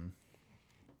one?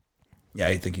 Yeah,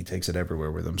 I think he takes it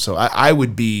everywhere with him. So I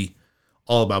would be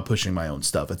all about pushing my own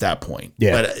stuff at that point.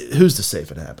 Yeah. But who's to say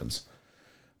if it happens?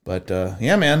 But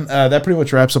yeah, man, that pretty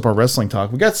much wraps up our wrestling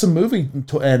talk. We got some movie and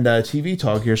TV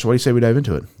talk here. So what do you say we dive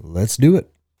into it? Let's do it.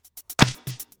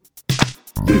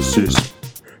 This is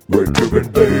Breaker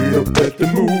and Bane up at the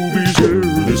movies,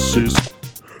 yeah. This is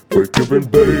Breaker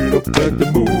and Bane up at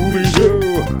the movies,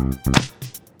 yeah.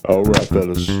 All right,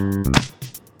 fellas.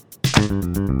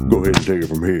 Go ahead and take it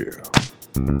from here.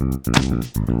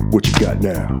 What you got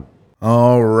now?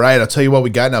 All right, I'll tell you what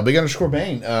we got now. Big underscore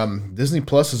Bane. Disney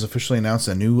Plus has officially announced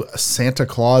a new Santa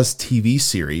Claus TV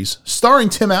series starring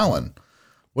Tim Allen.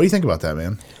 What do you think about that,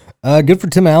 man? Good for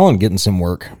Tim Allen getting some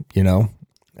work, you know.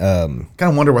 Kind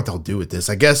of wonder what they'll do with this.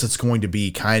 I guess it's going to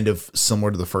be kind of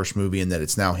similar to the first movie in that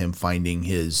it's now him finding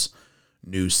his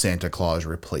new Santa Claus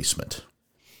replacement.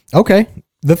 Okay.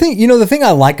 The thing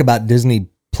I like about Disney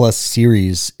Plus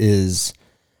series is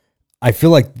I feel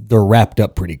like they're wrapped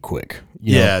up pretty quick.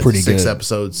 You know, pretty 6 good.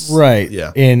 episodes. Right.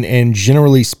 Yeah. And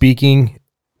generally speaking,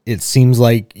 it seems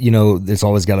like, you know, it's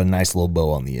always got a nice little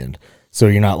bow on the end. So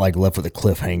you're not like left with a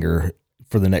cliffhanger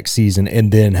for the next season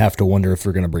and then have to wonder if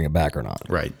they're going to bring it back or not.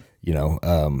 Right. You know,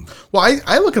 Well,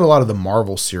 I look at a lot of the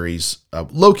Marvel series.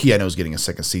 Loki, I know, is getting a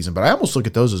second season, but I almost look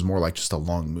at those as more like just a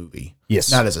long movie.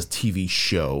 Yes. Not as a TV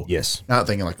show. Yes. Not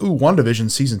thinking like, ooh, WandaVision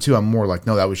season 2. I'm more like,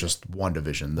 no, that was just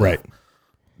WandaVision. Right.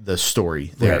 The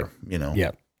story there, Right. you know.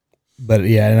 Yeah. But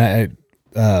yeah,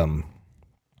 and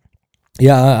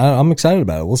I'm excited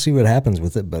about it. We'll see what happens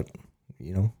with it, but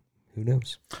you know, who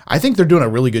knows? I think they're doing a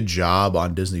really good job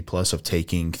on Disney Plus of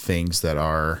taking things that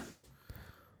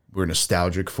we're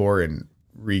nostalgic for and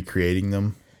recreating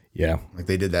them. Yeah. Like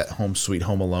they did that Home Sweet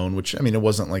Home Alone, which, I mean, it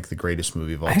wasn't like the greatest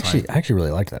movie of all I time. actually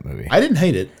really liked that movie. I didn't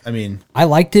hate it. I mean, I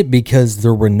liked it because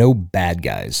there were no bad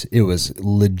guys. It was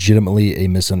legitimately a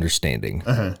misunderstanding.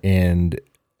 And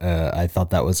I thought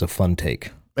that was a fun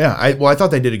take. yeah, I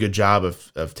thought they did a good job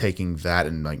of taking that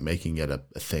and like making it a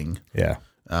thing. Yeah.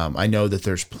 I know that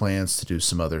there's plans to do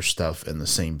some other stuff in the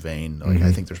same vein. Like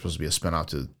I think there's supposed to be a spinoff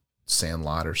to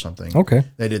Sandlot or something. Okay.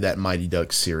 They did that Mighty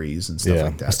Ducks series and stuff Yeah.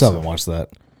 like that. I still So haven't watched that.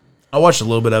 I watched a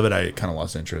little bit of it. I kind of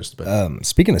lost interest, but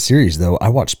Speaking of series, though, I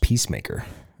watched Peacemaker.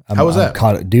 How was that?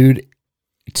 Caught it. Dude,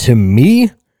 to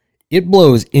me, it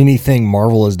blows anything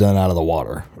Marvel has done out of the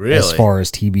water. Really? As far as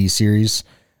TV series.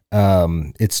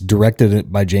 It's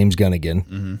directed by James Gunn again.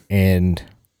 Mm-hmm. And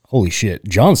holy shit,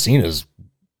 John Cena's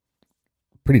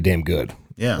pretty damn good.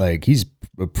 yeah, Like, he's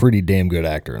a pretty damn good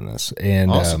actor in this. And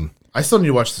awesome. I still need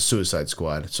to watch the Suicide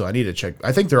Squad, so I need to check.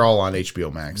 I think they're all on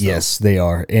HBO Max. though. yes, they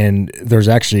are. And there's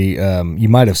actually, you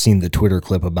might have seen the Twitter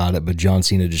clip about it, but John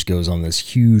Cena just goes on this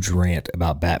huge rant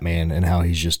about Batman and how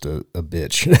he's just a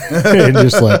bitch. And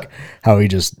just like how he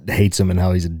just hates him and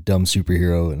how he's a dumb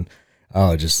superhero. And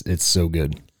it's so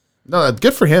good. No,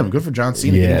 good for him. Good for John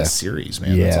Cena getting Yeah. a series,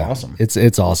 man. That's awesome.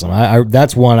 It's awesome. I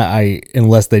that's one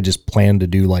unless they just plan to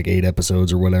do like 8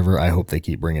 episodes or whatever, I hope they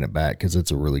keep bringing it back because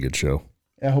it's a really good show.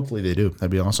 Yeah, hopefully they do. That'd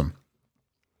be awesome.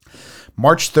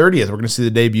 March 30th, we're going to see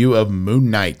the debut of Moon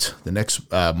Knight, the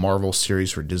next Marvel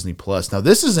series for Disney Plus. Now,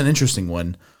 this is an interesting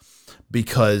one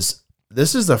because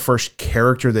this is the first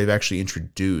character they've actually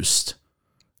introduced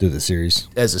Do the series.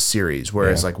 as a series,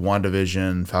 whereas like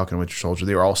WandaVision, Falcon and Winter Soldier,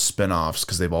 they were all spin-offs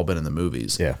because they've all been in the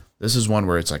movies. Yeah. This is one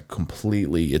where it's like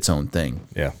completely its own thing.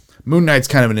 Yeah. Moon Knight's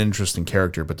kind of an interesting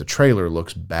character, but the trailer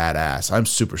looks badass. I'm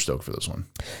super stoked for this one.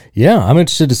 Yeah, I'm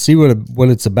interested to see what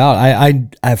it's about.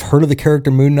 I've heard of the character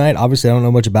Moon Knight. Obviously, I don't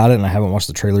know much about it, and I haven't watched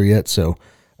the trailer yet. So,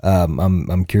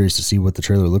 I'm curious to see what the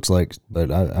trailer looks like. But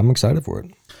I'm excited for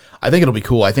it. I think it'll be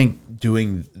cool. I think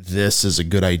doing this is a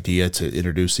good idea to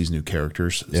introduce these new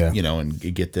characters, Yeah. you know, and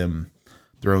get them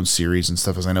their own series and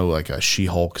stuff. As I know, like a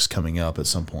She-Hulk is coming up at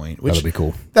some point, which That'll be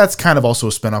cool. That's kind of also a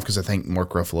spinoff because I think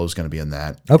Mark Ruffalo is going to be in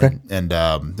that. Okay. and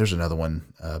there's another one,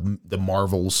 the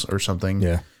Marvels or something.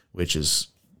 Yeah. which is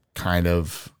kind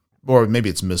of, or maybe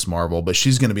it's Miss Marvel, but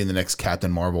she's going to be in the next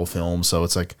Captain Marvel film. So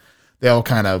it's like they all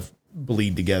kind of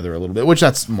bleed together a little bit, which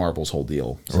that's Marvel's whole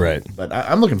deal. So, Right. But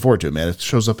I'm looking forward to it, man. It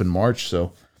shows up in March.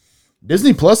 So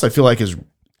Disney Plus, I feel like, is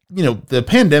the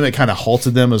pandemic kind of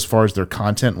halted them as far as their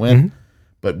content went,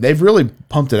 but they've really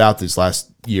pumped it out this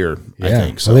last year, I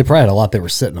think. So they probably had a lot they were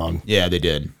sitting on. Yeah, they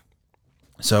did.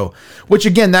 So, which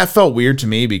again, that felt weird to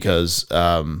me because,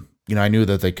 I knew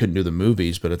that they couldn't do the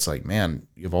movies, but it's like, man,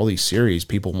 you have all these series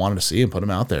people wanted to see and put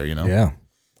them out there, Yeah,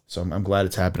 So I'm glad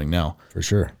it's happening now. for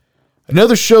sure.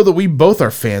 Another show that we both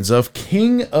are fans of,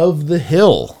 King of the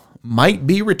Hill, might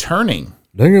be returning.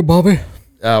 Dang it, Bobby.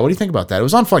 What do you think about that? It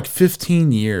was on for like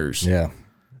 15 years. Yeah.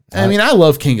 I mean, I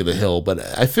love King of the Hill, but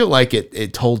I feel like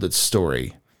it told its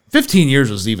story. 15 years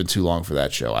was even too long for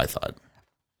that show, I thought.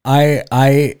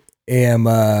 I am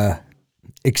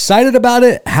excited about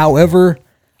it. However,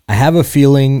 I have a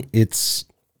feeling it's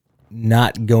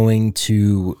not going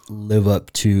to live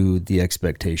up to the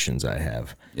expectations I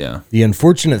have. Yeah. The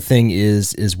unfortunate thing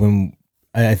is when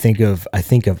I think of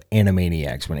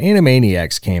Animaniacs. When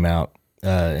Animaniacs came out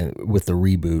with the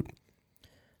reboot,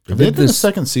 Have they done a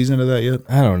second season of that yet?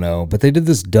 I don't know, but they did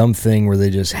this dumb thing where they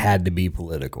just had to be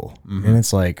political. And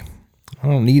it's like, I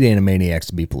don't need Animaniacs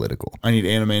to be political. I need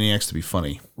Animaniacs to be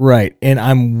funny. Right. And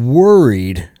I'm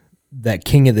worried that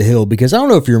King of the Hill, because I don't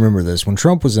know if you remember this, when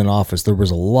Trump was in office, there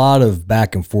was a lot of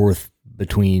back and forth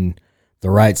between the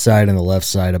right side and the left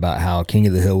side about how King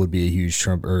of the Hill would be a huge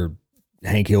Trump, or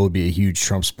Hank Hill would be a huge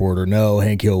Trump supporter. No,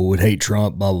 Hank Hill would hate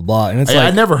Trump, blah, blah, blah. And it's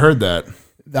I never heard that.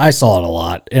 I saw it a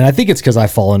lot. And I think it's because I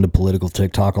fall into political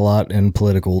TikTok a lot and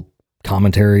political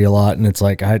commentary a lot. And it's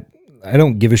like, I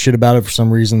don't give a shit about it for some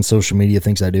reason. Social media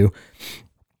thinks I do.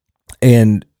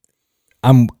 And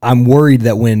I'm worried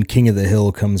that when King of the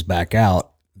Hill comes back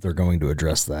out, they're going to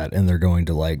address that and they're going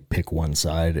to like pick one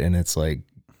side. And it's like,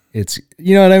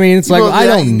 you know what I mean? It's like, I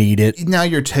don't need it. Now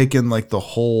you're taking like the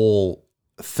whole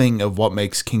thing of what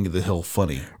makes King of the Hill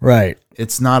funny. Right.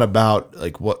 It's not about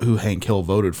like who Hank Hill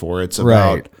voted for. It's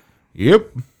about, Yeah.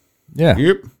 Yeah.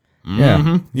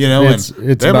 Yeah. It's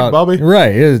damn about it, Bobby.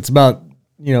 Right. It's about,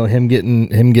 him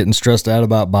getting stressed out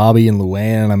about Bobby and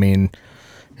Luann. I mean,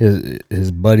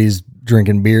 his buddies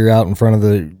drinking beer out in front of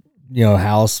the,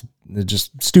 house. It's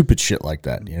just stupid shit like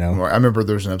that, Or I remember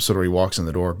there's an episode where he walks in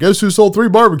the door. Guess who sold 3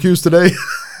 barbecues today?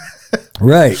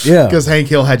 Right. Yeah. Because Hank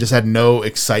Hill had no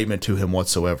excitement to him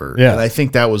whatsoever. Yeah. And I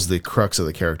think that was the crux of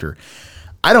the character.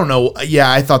 I don't know. Yeah,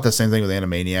 I thought the same thing with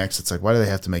Animaniacs. It's like, why do they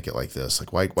have to make it like this?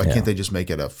 Like, why can't they just make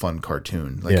it a fun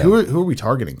cartoon? Like, who are we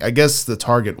targeting? I guess the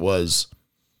target was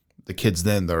the kids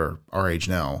then. They're our age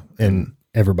now. And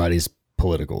everybody's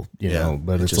political,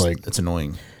 but it's just, like, it's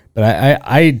annoying. But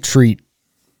I treat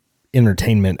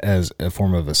entertainment as a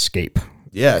form of escape.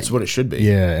 Yeah, it's what it should be.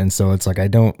 Yeah, and so it's like I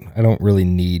don't really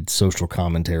need social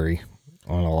commentary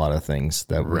on a lot of things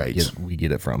that we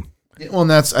get it from. Well,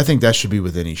 and I think that should be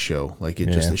with any show. Like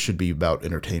it should be about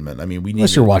entertainment. I mean, we need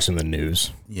unless you're watching the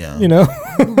news. Yeah,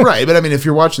 right. But I mean, if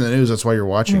you're watching the news, that's why you're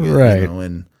watching it, right?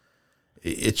 And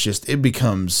it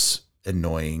becomes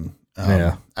annoying.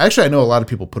 Yeah. Actually, I know a lot of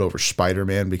people put over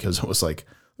Spider-Man because it was like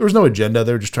there was no agenda.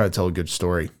 They were just trying to tell a good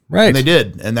story, right? And they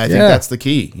did, and I think that's the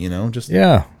key. Just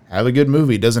have a good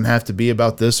movie. It doesn't have to be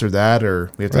about this or that, or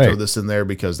we have to throw this in there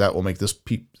because that will make these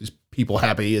people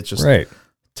happy. It's just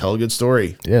tell a good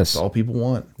story. Yes. That's all people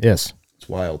want. Yes. It's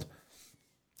wild.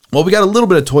 Well, we got a little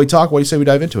bit of toy talk. What do you say we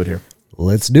dive into it here?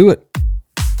 Let's do it.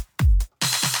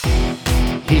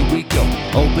 Here we go.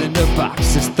 Open the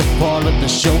box. It's the part of the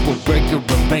show where Breaker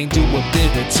and Bane do a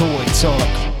bit of toy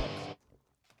talk.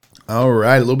 All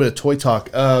right. A little bit of toy talk.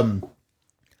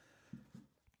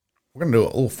 We're going to do a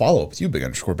little follow-up with you, Big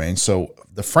Underscore Bane. So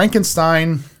the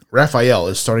Frankenstein Raphael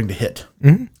is starting to hit.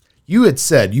 Mm-hmm. You had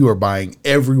said you are buying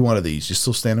every one of these. You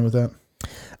still standing with that?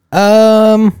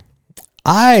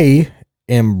 I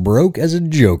am broke as a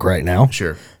joke right now.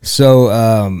 Sure.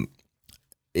 So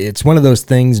it's one of those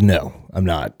things. No, I'm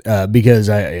not because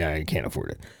I can't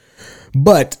afford it.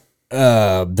 But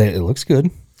it looks good.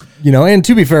 And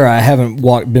to be fair, I haven't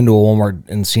been to a Walmart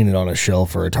and seen it on a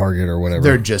shelf or a Target or whatever.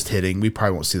 They're just hitting. We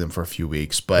probably won't see them for a few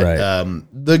weeks. But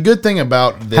the good thing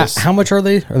about this... How much are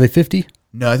they? Are they 50?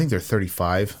 No, I think they're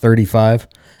 35. 35?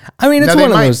 I mean, it's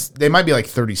one of those... They might be like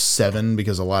 37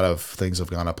 because a lot of things have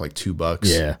gone up like $2.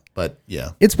 Yeah. But yeah.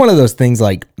 It's one of those things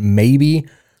like maybe...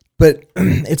 But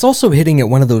it's also hitting at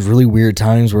one of those really weird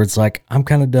times where it's like, I'm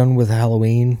kind of done with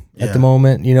Halloween at the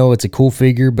moment. It's a cool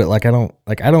figure, but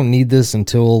I don't need this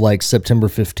until like September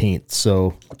 15th.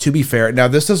 So to be fair, now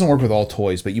this doesn't work with all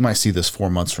toys, but you might see this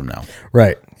 4 months from now.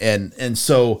 Right. And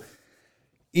so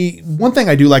one thing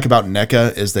I do like about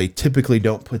NECA is they typically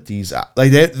don't put these out.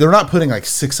 Like they're not putting like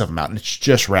 6 of them out, and it's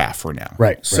just Raph for now.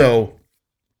 Right. So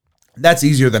that's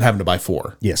easier than having to buy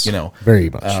 4. Yes.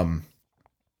 Very much.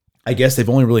 I guess they've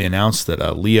only really announced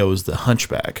that Leo is the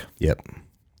Hunchback. Yep.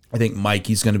 I think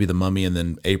Mikey's going to be the Mummy, and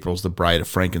then April's the Bride of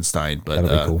Frankenstein. But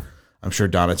That'll be cool. I'm sure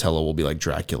Donatello will be like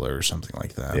Dracula or something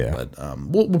like that. Yeah. But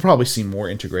we'll probably see more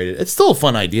integrated. It's still a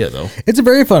fun idea, though. It's a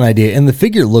very fun idea, and the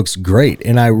figure looks great,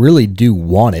 and I really do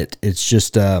want it. It's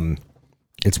just,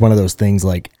 it's one of those things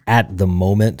like at the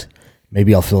moment,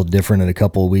 maybe I'll feel different in a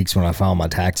couple of weeks when I file my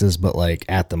taxes, but like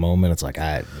at the moment, it's like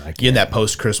I can't. You in that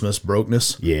post-Christmas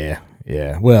brokenness? Yeah.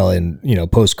 Well, and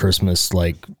post Christmas,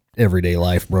 like everyday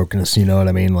life brokenness. You know what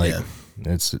I mean? Like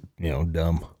it's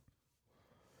dumb.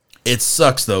 It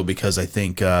sucks though, because I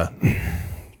think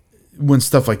when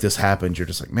stuff like this happens, you're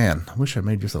just like, man, I wish I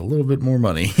made just a little bit more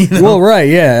money. Well, right,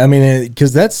 yeah. I mean,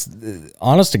 because that's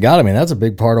honest to God. I mean, that's a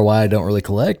big part of why I don't really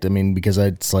collect. I mean, because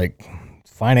it's like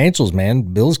financials, man.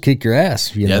 Bills kick your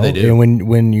ass. You know? They do. And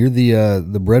when you're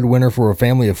the breadwinner for a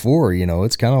family of four,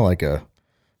 it's kind of like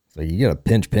you got to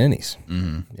pinch pennies.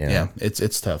 Mm-hmm. Yeah,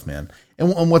 it's tough, man.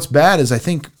 And what's bad is I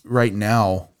think right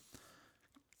now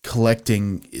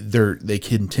collecting, they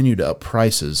continue to up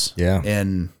prices. Yeah.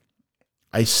 And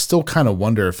I still kind of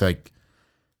wonder if like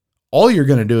all you're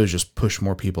going to do is just push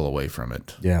more people away from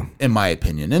it. Yeah. In my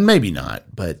opinion, and maybe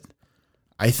not, but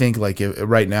I think like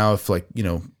right now, if like,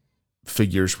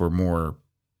 figures were more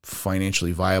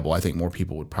financially viable, I think more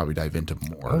people would probably dive into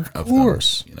more of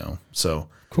course. them, so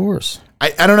Of course.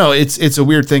 I don't know. It's a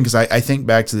weird thing because I think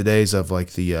back to the days of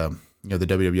like the the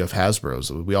WWF Hasbros.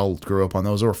 We all grew up on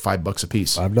those. They were $5 a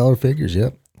piece. $5 figures.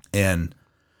 Yep. And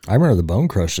I remember the Bone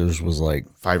Crushers was like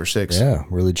 $5 or $6. Yeah,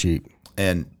 really cheap.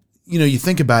 And you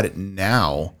think about it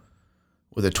now,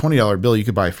 with a $20 bill, you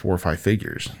could buy 4 or 5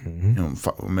 figures.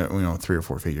 Mm-hmm. 3 or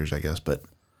 4 figures, I guess. But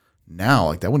now,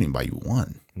 like that wouldn't even buy you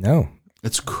one. No,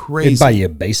 it's crazy. It'd buy you a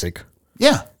basic.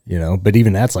 Yeah. But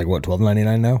even that's like what,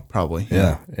 $12.99 now? Probably.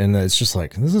 Yeah. And it's just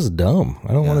like, this is dumb.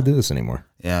 I don't want to do this anymore.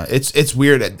 Yeah, it's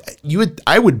weird.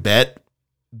 I would bet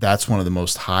that's one of the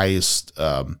most highest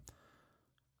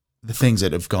the things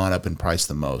that have gone up in price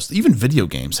the most. Even video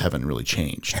games haven't really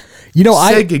changed.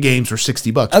 Sega games were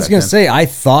 $60. I was going to say I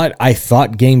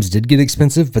thought games did get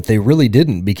expensive, but they really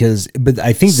didn't but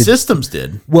I think the systems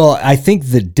did. Well, I think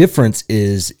the difference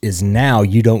is now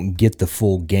you don't get the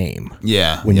full game.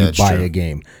 Yeah, when you buy a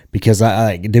game, because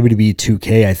I WWE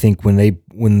 2K, I think when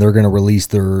they're going to release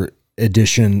their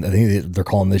edition, I think they're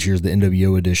calling this year's the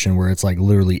NWO edition, where it's like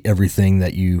literally everything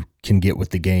that you can get with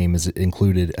the game is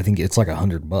included. I think it's like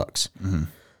 $100. Mm-hmm.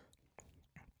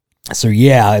 So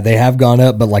yeah, they have gone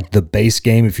up, but like the base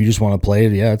game, if you just want to play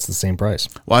it, it's the same price.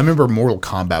 Well, I remember Mortal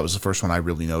Kombat was the first one I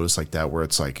really noticed like that, where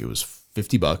it's like it was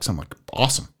 $50. I'm like,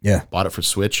 awesome. Yeah, bought it for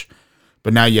Switch.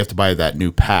 But now you have to buy that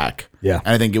new pack. Yeah.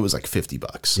 And I think it was like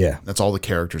 $50. Yeah. That's all the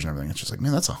characters and everything. It's just like,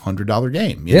 man, that's $100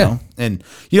 game, you know? And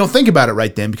you don't think about it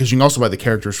right then, because you can also buy the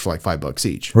characters for like $5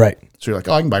 each. Right. So you're like,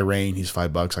 oh, I can buy Rain, he's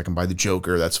 $5. I can buy the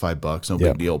Joker, that's $5. No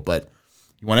big deal. But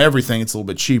you want everything, it's a little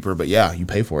bit cheaper, but yeah, you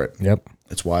pay for it. Yep.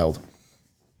 It's wild.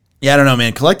 Yeah, I don't know,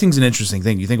 man. Collecting's an interesting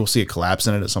thing. Do you think we'll see a collapse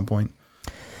in it at some point?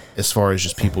 As far as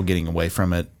just people getting away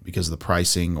from it because of the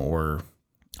pricing, or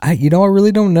I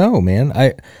really don't know, man.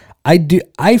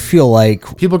 I feel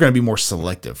like people are going to be more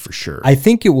selective for sure. I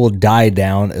think it will die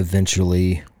down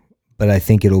eventually, but I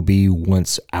think it'll be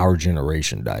once our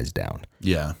generation dies down.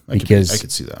 Yeah, I could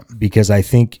see that. Because I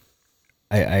think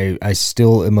I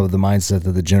still am of the mindset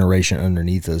that the generation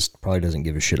underneath us probably doesn't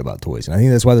give a shit about toys. And I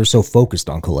think that's why they're so focused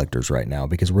on collectors right now,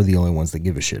 because we're the only ones that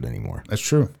give a shit anymore. That's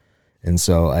true. And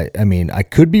so I mean, I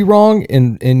could be wrong,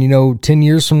 and 10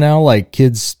 years from now, like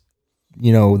kids,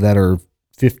 that are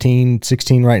 15,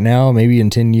 16 right now, maybe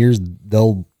in 10 years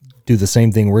they'll do the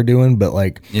same thing we're doing. But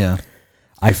like, yeah,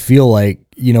 I feel like,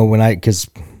 because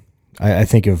I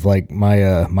think of like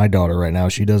my daughter right now,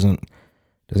 she doesn't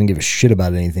give a shit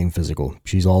about anything physical.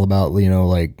 She's all about,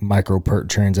 like micro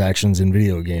transactions in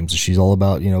video games. She's all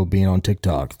about, being on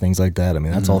TikTok, things like that. I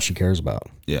mean, that's all she cares about.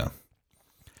 Yeah.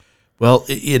 Well,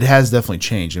 it has definitely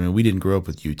changed. I mean, we didn't grow up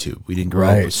with YouTube. We didn't grow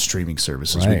up with streaming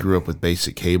services. Right. We grew up with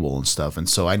basic cable and stuff. And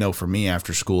so I know for me,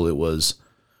 after school, it was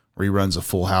reruns of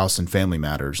Full House and Family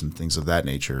Matters and things of that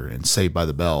nature, and Saved by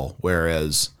the Bell.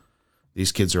 Whereas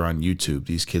these kids are on YouTube.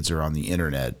 These kids are on the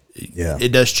internet. Yeah. It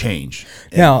does change.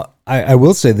 Now, I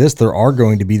will say this. There are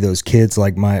going to be those kids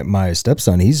like my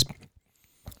stepson.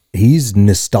 He's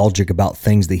nostalgic about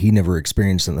things that he never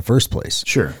experienced in the first place.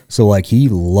 Sure. So like he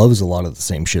loves a lot of the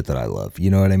same shit that I love. You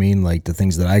know what I mean? Like the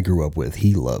things that I grew up with,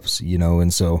 he loves,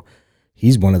 and so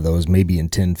he's one of those, maybe in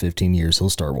 10, 15 years, he'll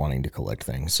start wanting to collect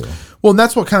things. So, well, and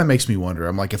that's what kind of makes me wonder.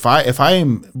 I'm like, if I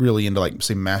am really into like,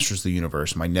 say, Masters of the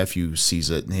Universe, my nephew sees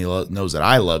it and he knows that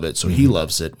I love it. So he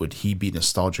loves it. Would he be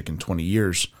nostalgic in 20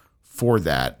 years for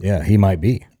that? Yeah, he might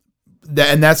be.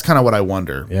 And that's kind of what I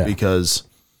wonder, because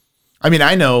I mean,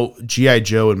 I know G.I.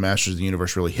 Joe and Masters of the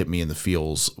Universe really hit me in the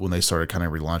feels when they started kind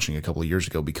of relaunching a couple of years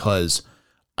ago because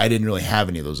I didn't really have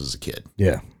any of those as a kid.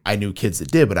 Yeah. I knew kids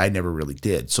that did, but I never really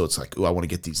did. So it's like, I want to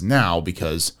get these now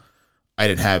because I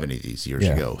didn't have any of these years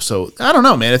ago. So I don't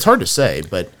know, man. It's hard to say,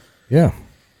 but Yeah.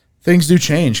 things do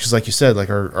change because, like you said, like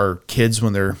our kids,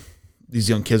 when they're these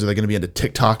young kids, are they going to be into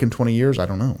TikTok in 20 years? I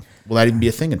don't know. Will that even be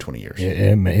a thing in 20 years?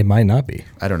 It might not be.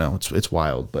 I don't know. It's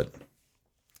wild, but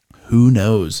who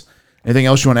knows? Anything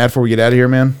else you want to add before we get out of here,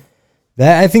 man?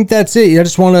 I think that's it. I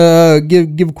just want to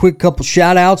give a quick couple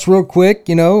shout outs real quick.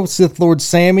 You know, Sith Lord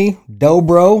Sammy,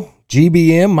 Dobro,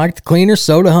 GBM, Mike the Cleaner,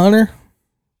 Soda Hunter.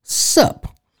 Sup?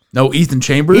 No, Ethan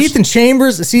Chambers. Ethan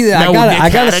Chambers. See, No, I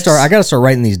gotta Nick start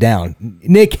writing these down.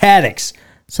 Nick Haddix,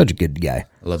 such a good guy.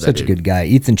 I love that Such a dude. good guy.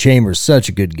 Ethan Chambers, such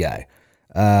a good guy.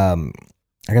 I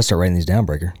gotta start writing these down,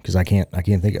 Breaker, because I can't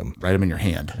think of them. Write them in your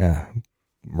hand. Yeah,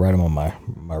 write them on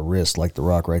my wrist like The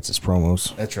Rock writes his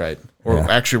promos. That's right. Or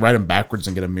actually write them backwards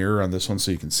and get a mirror on this one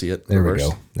so you can see it. There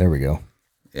reversed. we go.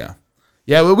 Yeah.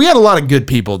 Yeah, well, we had a lot of good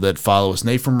people that follow us.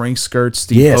 Nate from Ring Skirts,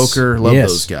 Steve Yes. Poker. Love Yes.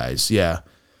 those guys. Yeah.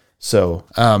 So,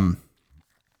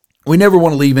 we never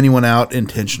want to leave anyone out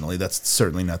intentionally. That's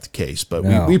certainly not the case. But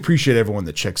No. we appreciate everyone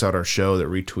that checks out our show, that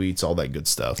retweets, all that good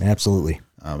stuff. Absolutely.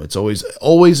 It's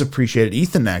always appreciated.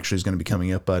 Ethan actually is going to be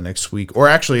coming up next week, or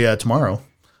actually tomorrow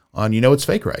on You Know It's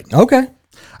Fake Right. Okay.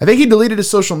 I think he deleted his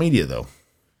social media, though.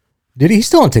 Did he? He's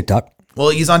still on TikTok? Well,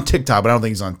 he's on TikTok, but I don't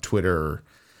think he's on Twitter or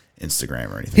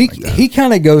Instagram or anything like that. He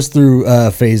kind of goes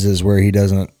through phases where he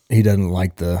doesn't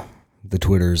like the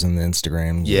Twitters and the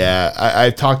Instagrams. Yeah, I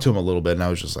talked to him a little bit, and I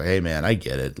was just like, "Hey, man, I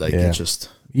get it. Like, Yeah. it's just."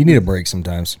 You need a break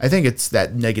sometimes. I think it's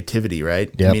that negativity, right?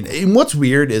 Yep. I mean, and what's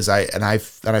weird is I've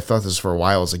thought this for a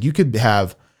while. Is like you could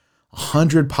have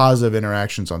 100 positive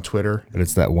interactions on Twitter, But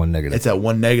it's that one negative. it's that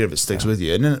one negative that sticks with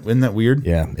you. Isn't that weird?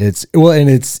 Yeah, it's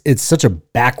such a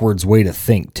backwards way to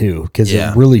think too, because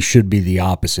Yeah. it really should be the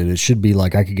opposite. It should be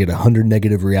like I could get 100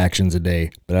 negative reactions a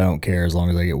day, but I don't care as long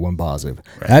as I get one positive.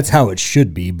 That's how it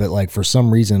should be. But like for some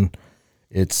reason,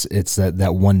 it's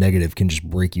that one negative can just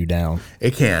break you down.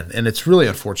 It can, and it's really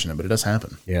unfortunate, but it does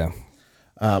happen. Yeah,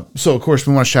 So, of course,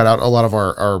 we want to shout out a lot of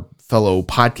our fellow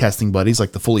podcasting buddies,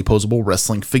 like the Fully Posable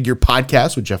Wrestling Figure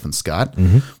Podcast with Jeff and Scott.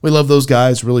 We love those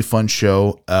guys. Really fun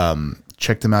show.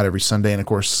 Check them out every Sunday. And, of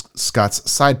course, Scott's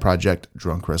side project,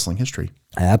 Drunk Wrestling History.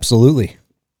 absolutely.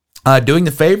 Doing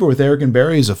the Favor with Eric and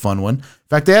Barry is a fun one. In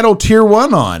fact, they had old Tier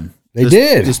 1 on. They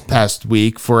did. This past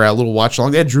week for a little watch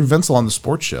along. They had Drew Vinsel on the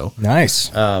sports show.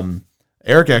 Nice.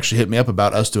 Eric actually hit me up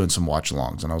about us doing some watch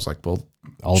alongs, and I was like, well,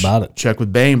 All about it. check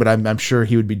with Bane, but I'm sure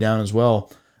he would be down as well.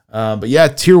 But yeah,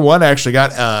 Tier 1 actually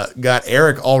got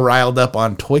Eric all riled up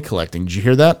on toy collecting. Did you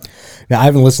hear that? Now I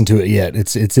haven't listened to it yet.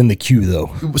 It's in the queue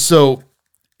though. So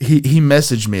he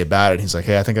messaged me about it. He's like,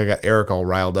 hey, I think I got Eric all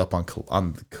riled up on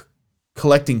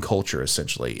collecting culture,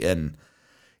 essentially. And,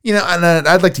 you know, and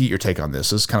I'd like to get your take on this.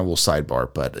 This is kind of a little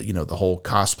sidebar, but, you know, the whole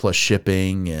cost plus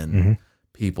shipping and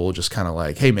people just kind of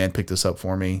like, hey, man, pick this up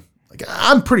for me. Like,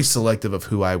 I'm pretty selective of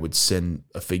who I would send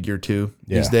a figure to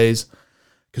these days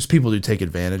because people do take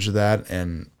advantage of that.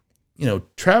 And, you know,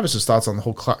 Travis's thoughts on the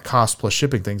whole cost plus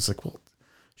shipping thing is like, well,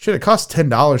 shit, it costs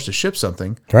 $10 to ship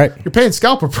something. Right. You're paying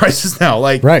scalper prices now.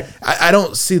 Like, Right. I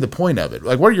don't see the point of it.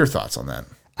 Like, what are your thoughts on that?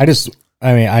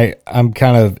 I'm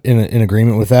kind of in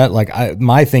agreement with that. Like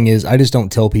my thing is I just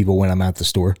don't tell people when I'm at the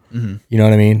store. You know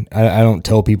what I mean? I don't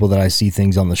tell people that I see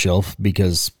things on the shelf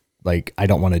because like, I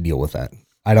don't want to deal with that.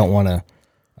 I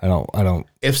don't.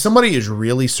 If somebody is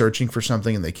really searching for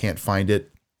something and they can't find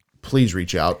it, please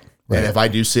reach out. Right. And if I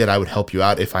do see it, I would help you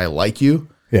out if I like you.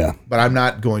 Yeah. But I'm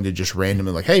not going to just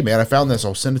randomly like, hey, man, I found this.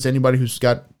 I'll send it to anybody who's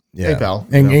got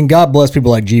PayPal. you know? And God bless people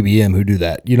like GBM who do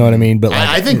that. You know what I mean? But like,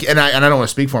 I think, and I don't want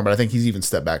to speak for him, but I think he's even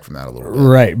stepped back from that a little bit.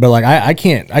 right. But like, I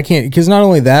can't, because not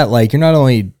only that, like you're not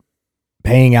only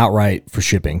paying outright for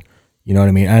shipping, you know what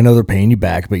I mean? I know they're paying you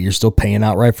back, but you're still paying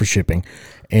outright for shipping.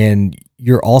 And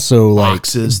you're also like,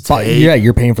 Boxes, tape. yeah,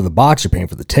 you're paying for the box, you're paying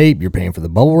for the tape, you're paying for the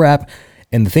bubble wrap.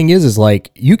 And the thing is like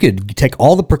you could take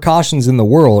all the precautions in the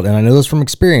world. And I know this from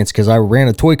experience because I ran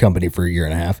a toy company for 1.5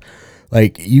 years.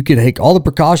 Like you could take all the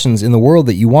precautions in the world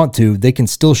that you want to, they can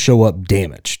still show up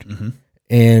damaged.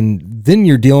 And then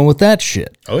you're dealing with that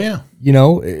shit, Oh, yeah. you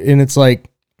know? And it's like,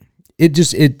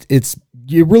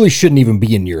 it really shouldn't even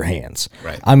be in your hands.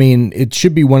 Right. I mean, it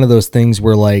should be one of those things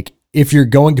where like, if you're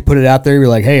going to put it out there, you're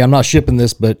like, hey, I'm not shipping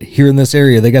this, but here in this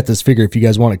area, they got this figure. If you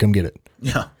guys want it, come get it.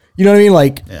 Yeah. You know what I mean?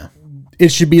 Like, Yeah. it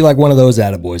should be like one of those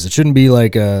attaboys. It shouldn't be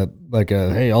like a,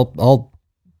 hey, I'll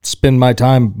spend my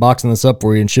time boxing this up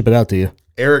for you and ship it out to you.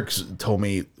 Eric told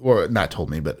me, or not told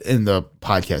me, but in the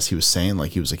podcast he was saying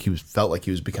he felt like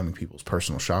he was becoming people's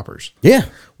personal shoppers. Yeah.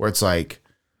 Where it's like,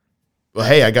 well,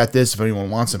 hey, I got this. If anyone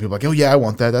wants it, people are like, oh yeah, I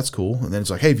want that. That's cool. And then it's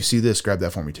like, hey, if you see this, grab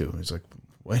that for me too. And it's like,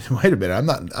 wait a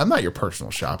minute, I'm not your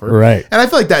personal shopper, right? And I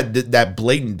feel like that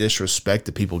blatant disrespect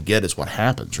that people get is what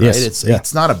happens, right? Yes.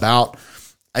 It's not about.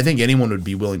 I think anyone would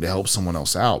be willing to help someone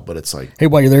else out, but it's like, hey,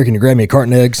 while you're there, can you grab me a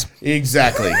carton of eggs?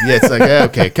 Exactly. Yeah, it's like,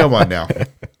 okay, come on now.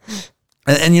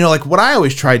 And like what I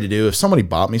always tried to do, if somebody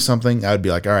bought me something, I would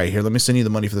be like, all right, here, let me send you the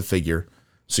money for the figure,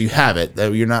 so you have it,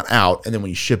 that you're not out, and then when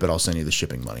you ship it, I'll send you the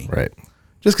shipping money, right?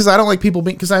 Just because I don't like people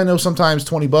because I know sometimes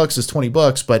 $20 is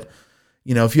 $20, but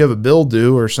if you have a bill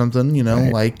due or something,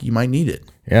 right. like you might need it.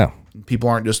 Yeah. People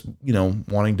aren't just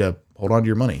wanting to hold on to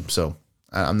your money, so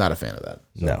I'm not a fan of that.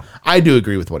 So No, I do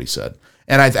agree with what he said.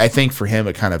 And I think for him,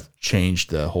 it kind of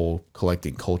changed the whole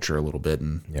collecting culture a little bit,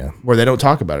 and where they don't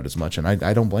talk about it as much. And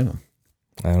I don't blame them.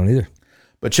 I don't either.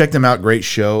 But check them out. Great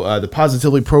show. The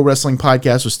Positively Pro Wrestling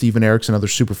Podcast with Steven Erickson, another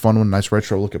super fun one. Nice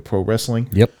retro look at pro wrestling.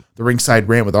 Yep. The Ringside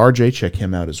Rant with RJ. Check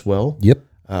him out as well. Yep.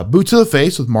 Boot to the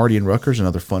Face with Marty and Ruckers,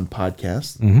 another fun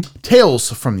podcast.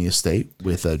 Tales from the Estate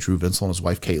with Drew Vinsel and his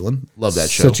wife Caitlin. Love that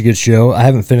show. Such a good show. I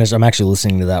haven't finished. I'm actually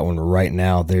listening to that one right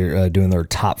now. They're doing their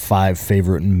top 5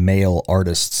 favorite male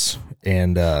artists.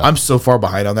 And I'm so far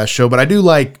behind on that show, but I do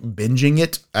like binging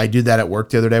it. I did that at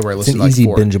work the other day where I it's listened an to easy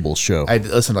four. bingeable show. I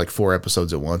listened to like 4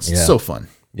 episodes at once. Yeah. It's so fun.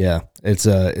 Yeah, it's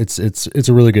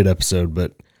a really good episode.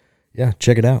 But yeah,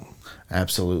 check it out.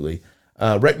 Absolutely.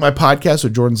 Wreck My Podcast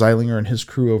with Jordan Zeilinger and his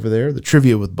crew over there. The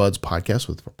Trivia with Buds podcast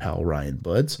with our pal Ryan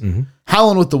Buds.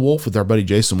 Howlin' with the Wolf with our buddy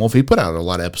Jason Wolf. He put out a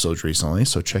lot of episodes recently,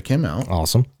 so check him out.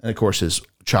 Awesome. And of course his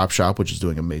Chop Shop, which is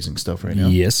doing amazing stuff right now.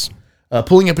 Yes.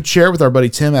 Pulling Up a Chair with our buddy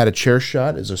Tim at a Chair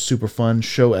Shot is a super fun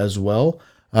show as well.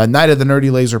 Night of the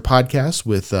Nerdy Laser podcast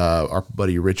with our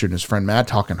buddy Richard and his friend Matt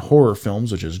talking horror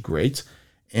films, which is great.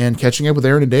 And Catching Up with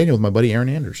Aaron and Daniel with my buddy Aaron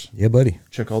Anders. Yeah, buddy.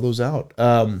 Check all those out.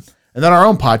 And then our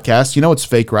own podcast, It's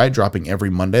Fake Right, dropping every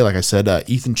Monday. Like I said,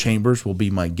 Ethan Chambers will be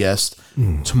my guest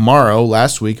tomorrow.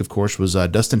 Last week, of course, was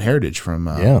Dustin Heritage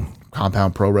from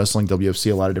Compound Pro Wrestling,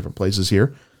 WFC, a lot of different places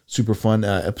here. Super fun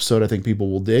episode I think people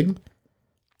will dig.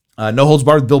 No Holds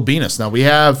Barred with Bill Venus. Now, we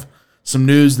have some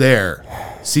news there.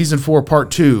 Season 4, Part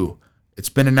 2. It's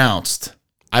been announced.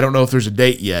 I don't know if there's a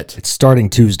date yet. It's starting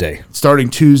Tuesday. Starting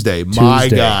Tuesday. My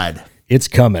God. It's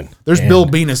coming. There's Bill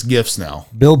Venus gifts now.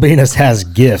 Bill Venus has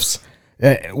gifts.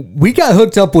 We got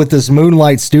hooked up with this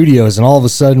Moonlight Studios, and all of a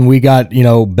sudden we got,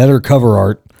 better cover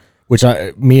art, which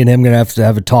me and him going to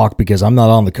have a talk because I'm not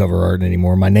on the cover art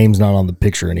anymore. My name's not on the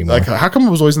picture anymore. Like, how come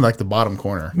it was always in the bottom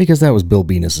corner? Because that was Bill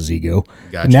Venus's ego.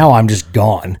 Gotcha. Now I'm just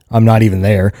gone. I'm not even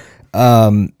there.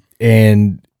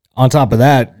 And on top of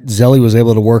that, Zelly was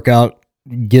able to work out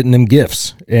getting them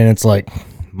gifts. And it's like,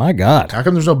 my God. How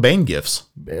come there's no Bane gifts?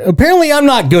 Apparently I'm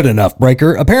not good enough,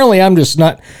 Breaker. Apparently I'm just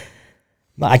not.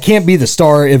 I can't be the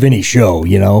star of any show,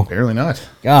 Apparently not.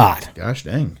 God. Gosh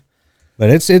dang. But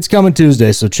it's coming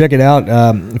Tuesday, so check it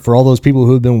out. For all those people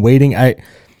who have been waiting,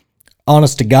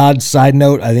 honest to God, side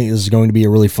note, I think this is going to be a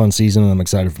really fun season, and I'm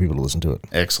excited for people to listen to it.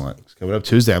 Excellent. It's coming up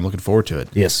Tuesday. I'm looking forward to it.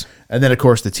 Yes. And then, of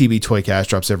course, the TV Toy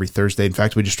Cast drops every Thursday. In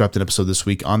fact, we just dropped an episode this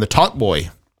week on the Talk Boy.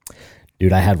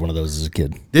 Dude, I had one of those as a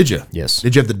kid. Did you? Yes.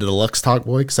 Did you have the deluxe Talk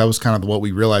Boy? Because that was kind of what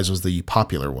we realized was the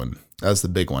popular one. That was the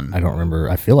big one. I don't remember.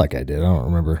 I feel like I did. I don't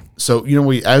remember. So,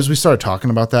 as we started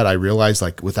talking about that, I realized,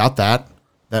 without that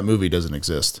movie doesn't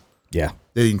exist. Yeah.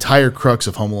 The entire crux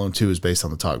of Home Alone 2 is based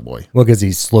on the Talk Boy. Well, because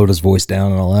he slowed his voice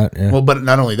down and all that. Yeah. Well, but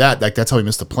not only that, that's how he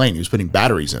missed the plane. He was putting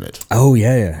batteries in it. Oh,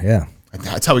 yeah.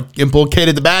 That's how he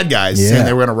implicated the bad guys, saying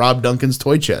they were going to rob Duncan's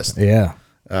toy chest. Yeah.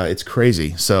 It's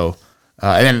crazy. So,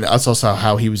 and then that's also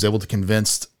how he was able to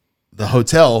convince the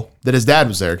hotel that his dad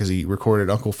was there because he recorded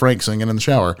Uncle Frank singing in the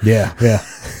shower. Yeah.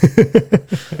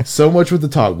 So much with the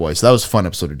Talk Boy. So that was a fun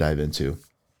episode to dive into.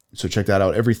 So check that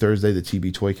out every Thursday, the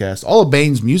TB Toycast. All of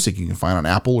Bane's music you can find on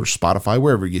Apple or Spotify,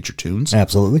 wherever you get your tunes.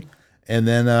 Absolutely. And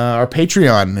then our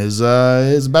Patreon is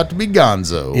about to be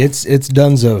gonzo. It's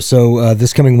donezo. So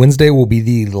this coming Wednesday will be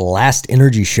the last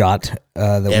energy shot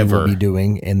that we will be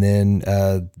doing. And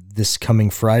then this coming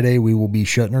Friday, we will be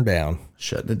shutting her down.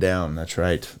 Shutting it down. That's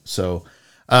right. So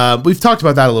we've talked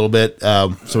about that a little bit, so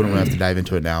we don't have to dive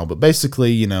into it now. But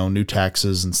basically, new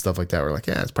taxes and stuff like that. We're like,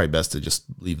 it's probably best to just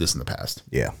leave this in the past.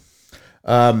 Yeah.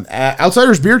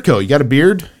 Outsiders Beard Co. You got a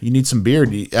beard? You need some beard.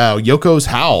 Yoko's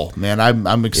Howl, man.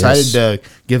 I'm excited to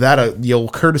give that the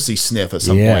old courtesy sniff at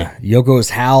some point. Yoko's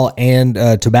Howl and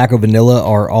Tobacco Vanilla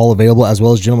are all available, as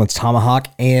well as Gentleman's Tomahawk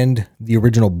and the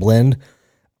original blend.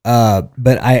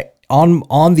 But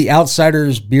on the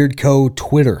Outsiders Beard Co.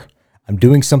 Twitter, I'm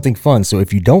doing something fun. So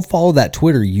if you don't follow that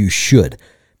Twitter, you should,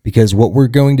 because what we're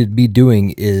going to be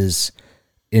doing is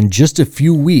in just a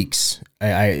few weeks,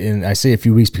 and I say a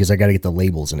few weeks because I got to get the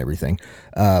labels and everything.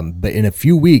 But in a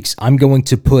few weeks, I'm going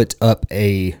to put up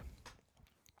a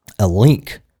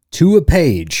link to a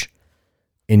page.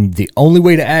 And the only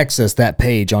way to access that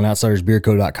page on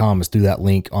outsidersbeerco.com is through that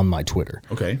link on my Twitter.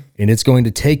 Okay. And it's going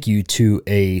to take you to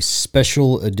a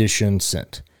special edition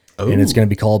scent. And it's going to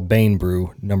be called Bane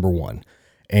Brew #1.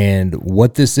 And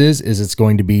what this is it's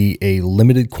going to be a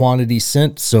limited quantity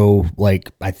scent. So,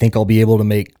 like, I think I'll be able to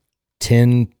make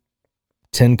 10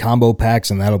 combo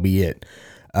packs, and that'll be it.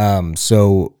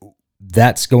 So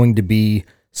that's going to be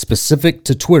specific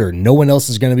to Twitter. No one else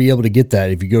is going to be able to get that.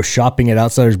 If you go shopping at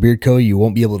Outsiders Beard Co., you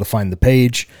won't be able to find the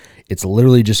page. It's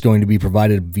literally just going to be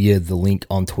provided via the link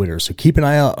on Twitter. So keep an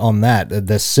eye out on that.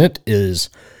 The scent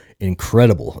is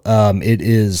incredible. It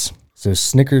is, so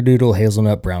Snickerdoodle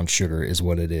Hazelnut Brown Sugar is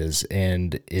what it is.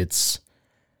 And it's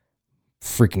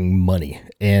freaking money.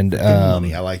 And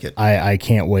Money. I like it. I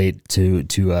can't wait to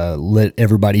let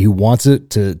everybody who wants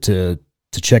it to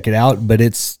check it out. But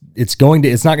it's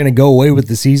not going to go away with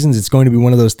the seasons. It's going to be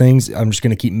one of those things. I'm just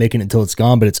going to keep making it until it's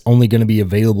gone, but it's only going to be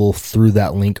available through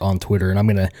that link on Twitter. And I'm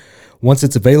going to, once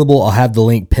it's available, I'll have the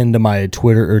link pinned to my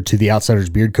Twitter, or to the Outsiders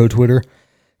Beard Co. Twitter,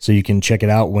 so you can check it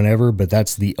out whenever, but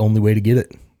that's the only way to get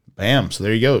it. Bam. So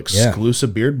there you go.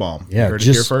 Exclusive beard balm. Yeah. You heard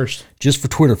it here first. Just for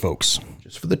Twitter folks.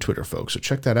 Just for the Twitter folks. So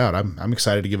check that out. I'm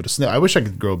excited to give it a sniff. I wish I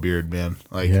could grow a beard, man.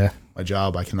 Like my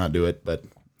job, I cannot do it, but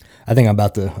I think I'm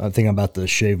about to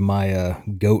shave my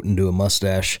goat and do a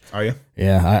mustache. Are you?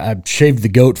 Yeah, I shaved the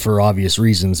goat for obvious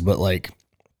reasons, but like,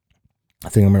 I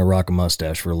think I'm gonna rock a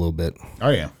mustache for a little bit. Oh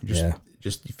yeah,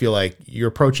 just you feel like you're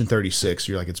approaching 36.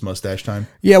 You're like, it's mustache time.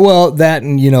 Yeah, well, that,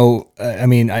 and I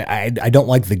mean, I don't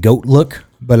like the goat look,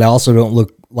 but I also don't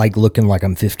looking like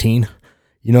I'm 15.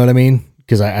 You know what I mean?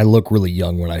 Because I look really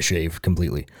young when I shave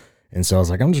completely, and so I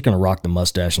was like, I'm just gonna rock the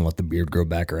mustache and let the beard grow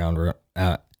back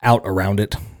out around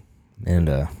it. And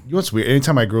you know what's weird?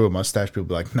 Anytime I grow a mustache, people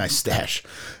be like, "Nice stash."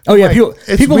 Oh yeah,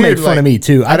 like, people make fun of me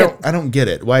too. I don't get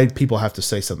it. Why do people have to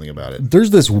say something about it?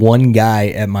 There's this one guy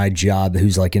at my job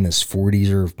who's like in his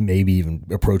 40s or maybe even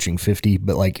approaching 50,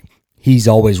 but like he's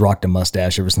always rocked a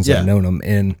mustache ever since I've known him.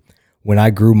 And when I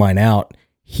grew mine out,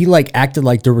 he like acted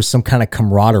like there was some kind of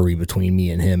camaraderie between me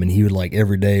and him, and he would like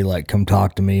every day like come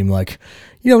talk to me and like,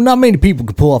 not many people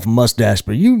could pull off a mustache,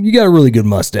 but you got a really good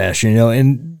mustache,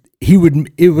 and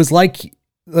it was like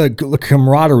a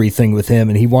camaraderie thing with him,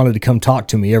 and he wanted to come talk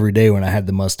to me every day when I had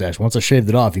the mustache. Once I shaved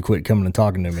it off, he quit coming and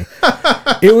talking to me.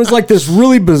 It was like this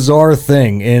really bizarre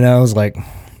thing, and I was like,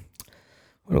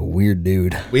 what a weird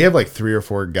dude. We have like 3 or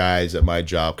 4 guys at my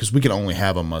job, because we can only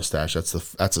have a mustache.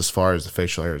 That's as far as the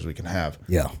facial hairs we can have.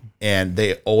 Yeah. And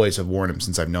they always have worn them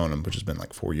since I've known them, which has been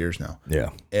like 4 years now.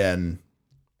 Yeah. And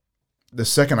the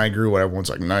second I grew one, everyone's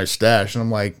like, nice stash. And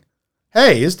I'm like,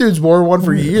 hey, this dude's worn one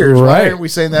for years. Right. Why aren't we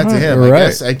saying that to him?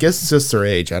 Right. I guess it's just their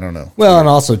age. I don't know. Well, and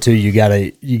also too, you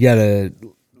gotta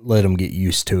let them get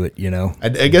used to it.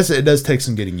 I guess it does take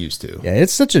some getting used to. Yeah,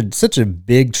 it's such a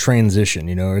big transition.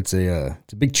 It's a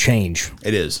big change.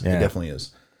 It is. Yeah. It definitely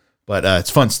is. But it's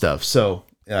fun stuff. So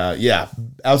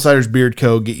Outsiders Beard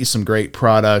Co. Get you some great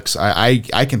products.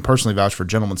 I can personally vouch for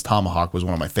Gentleman's Tomahawk was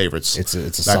one of my favorites. It's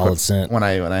a solid scent when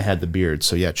I had the beard.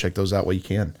 So yeah, check those out while you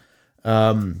can.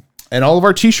 And all of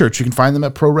our t-shirts, you can find them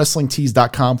at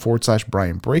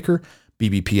prowrestlingtees.com/Brian Breaker,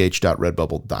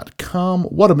 bbph.redbubble.com,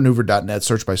 whatamaneuver.net,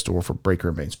 search by store for Breaker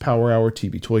and Bane's Power Hour,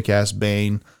 TV Toycast,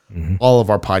 Bane, all of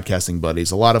our podcasting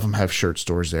buddies. A lot of them have shirt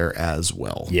stores there as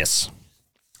well. Yes.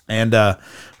 And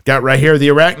got right here the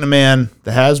Arachnaman,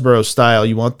 the Hasbro style.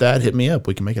 You want that? Hit me up.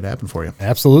 We can make it happen for you.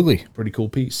 Absolutely. Pretty cool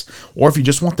piece. Or if you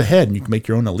just want the head and you can make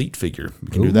your own Elite figure, you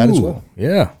can do that as well.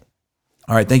 Yeah.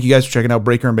 All right. Thank you guys for checking out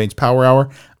Breaker and Bane's Power Hour.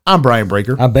 I'm Brian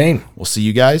Breaker. I'm Bane. We'll see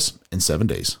you guys in 7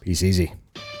 days. Peace easy.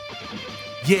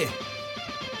 Yeah.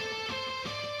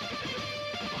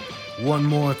 One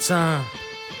more time.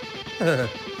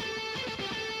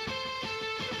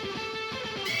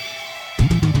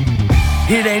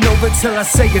 It ain't over till I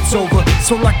say it's over.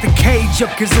 So lock the cage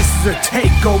up, cause this is a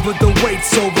takeover. The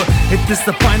wait's over. If this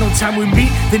the final time we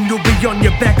meet, then you'll be on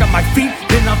your back on my feet.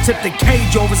 Then I'll tip the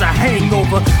cage over as a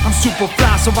hangover. I'm super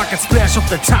fly so I can splash off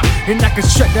the top, and I can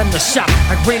shut down the shop.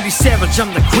 Like Randy Savage,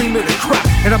 I'm the cream of the crop,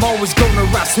 and I'm always gonna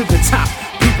rise to the top.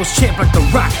 People's champ like The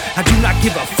Rock. I do not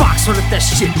give a fuck, so let that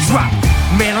shit drop.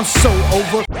 Man, I'm so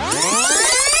over.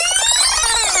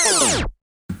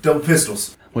 Double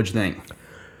pistols. What'd you think?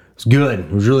 It's good.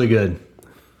 It was really good.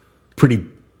 Pretty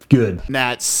good.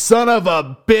 That son of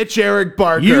a bitch, Eric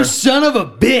Barker. You son of a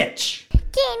bitch.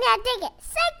 Team, yeah, dig it.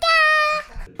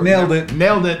 Psycho! Nailed it.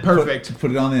 Nailed it. Perfect.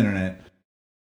 Put it on the internet.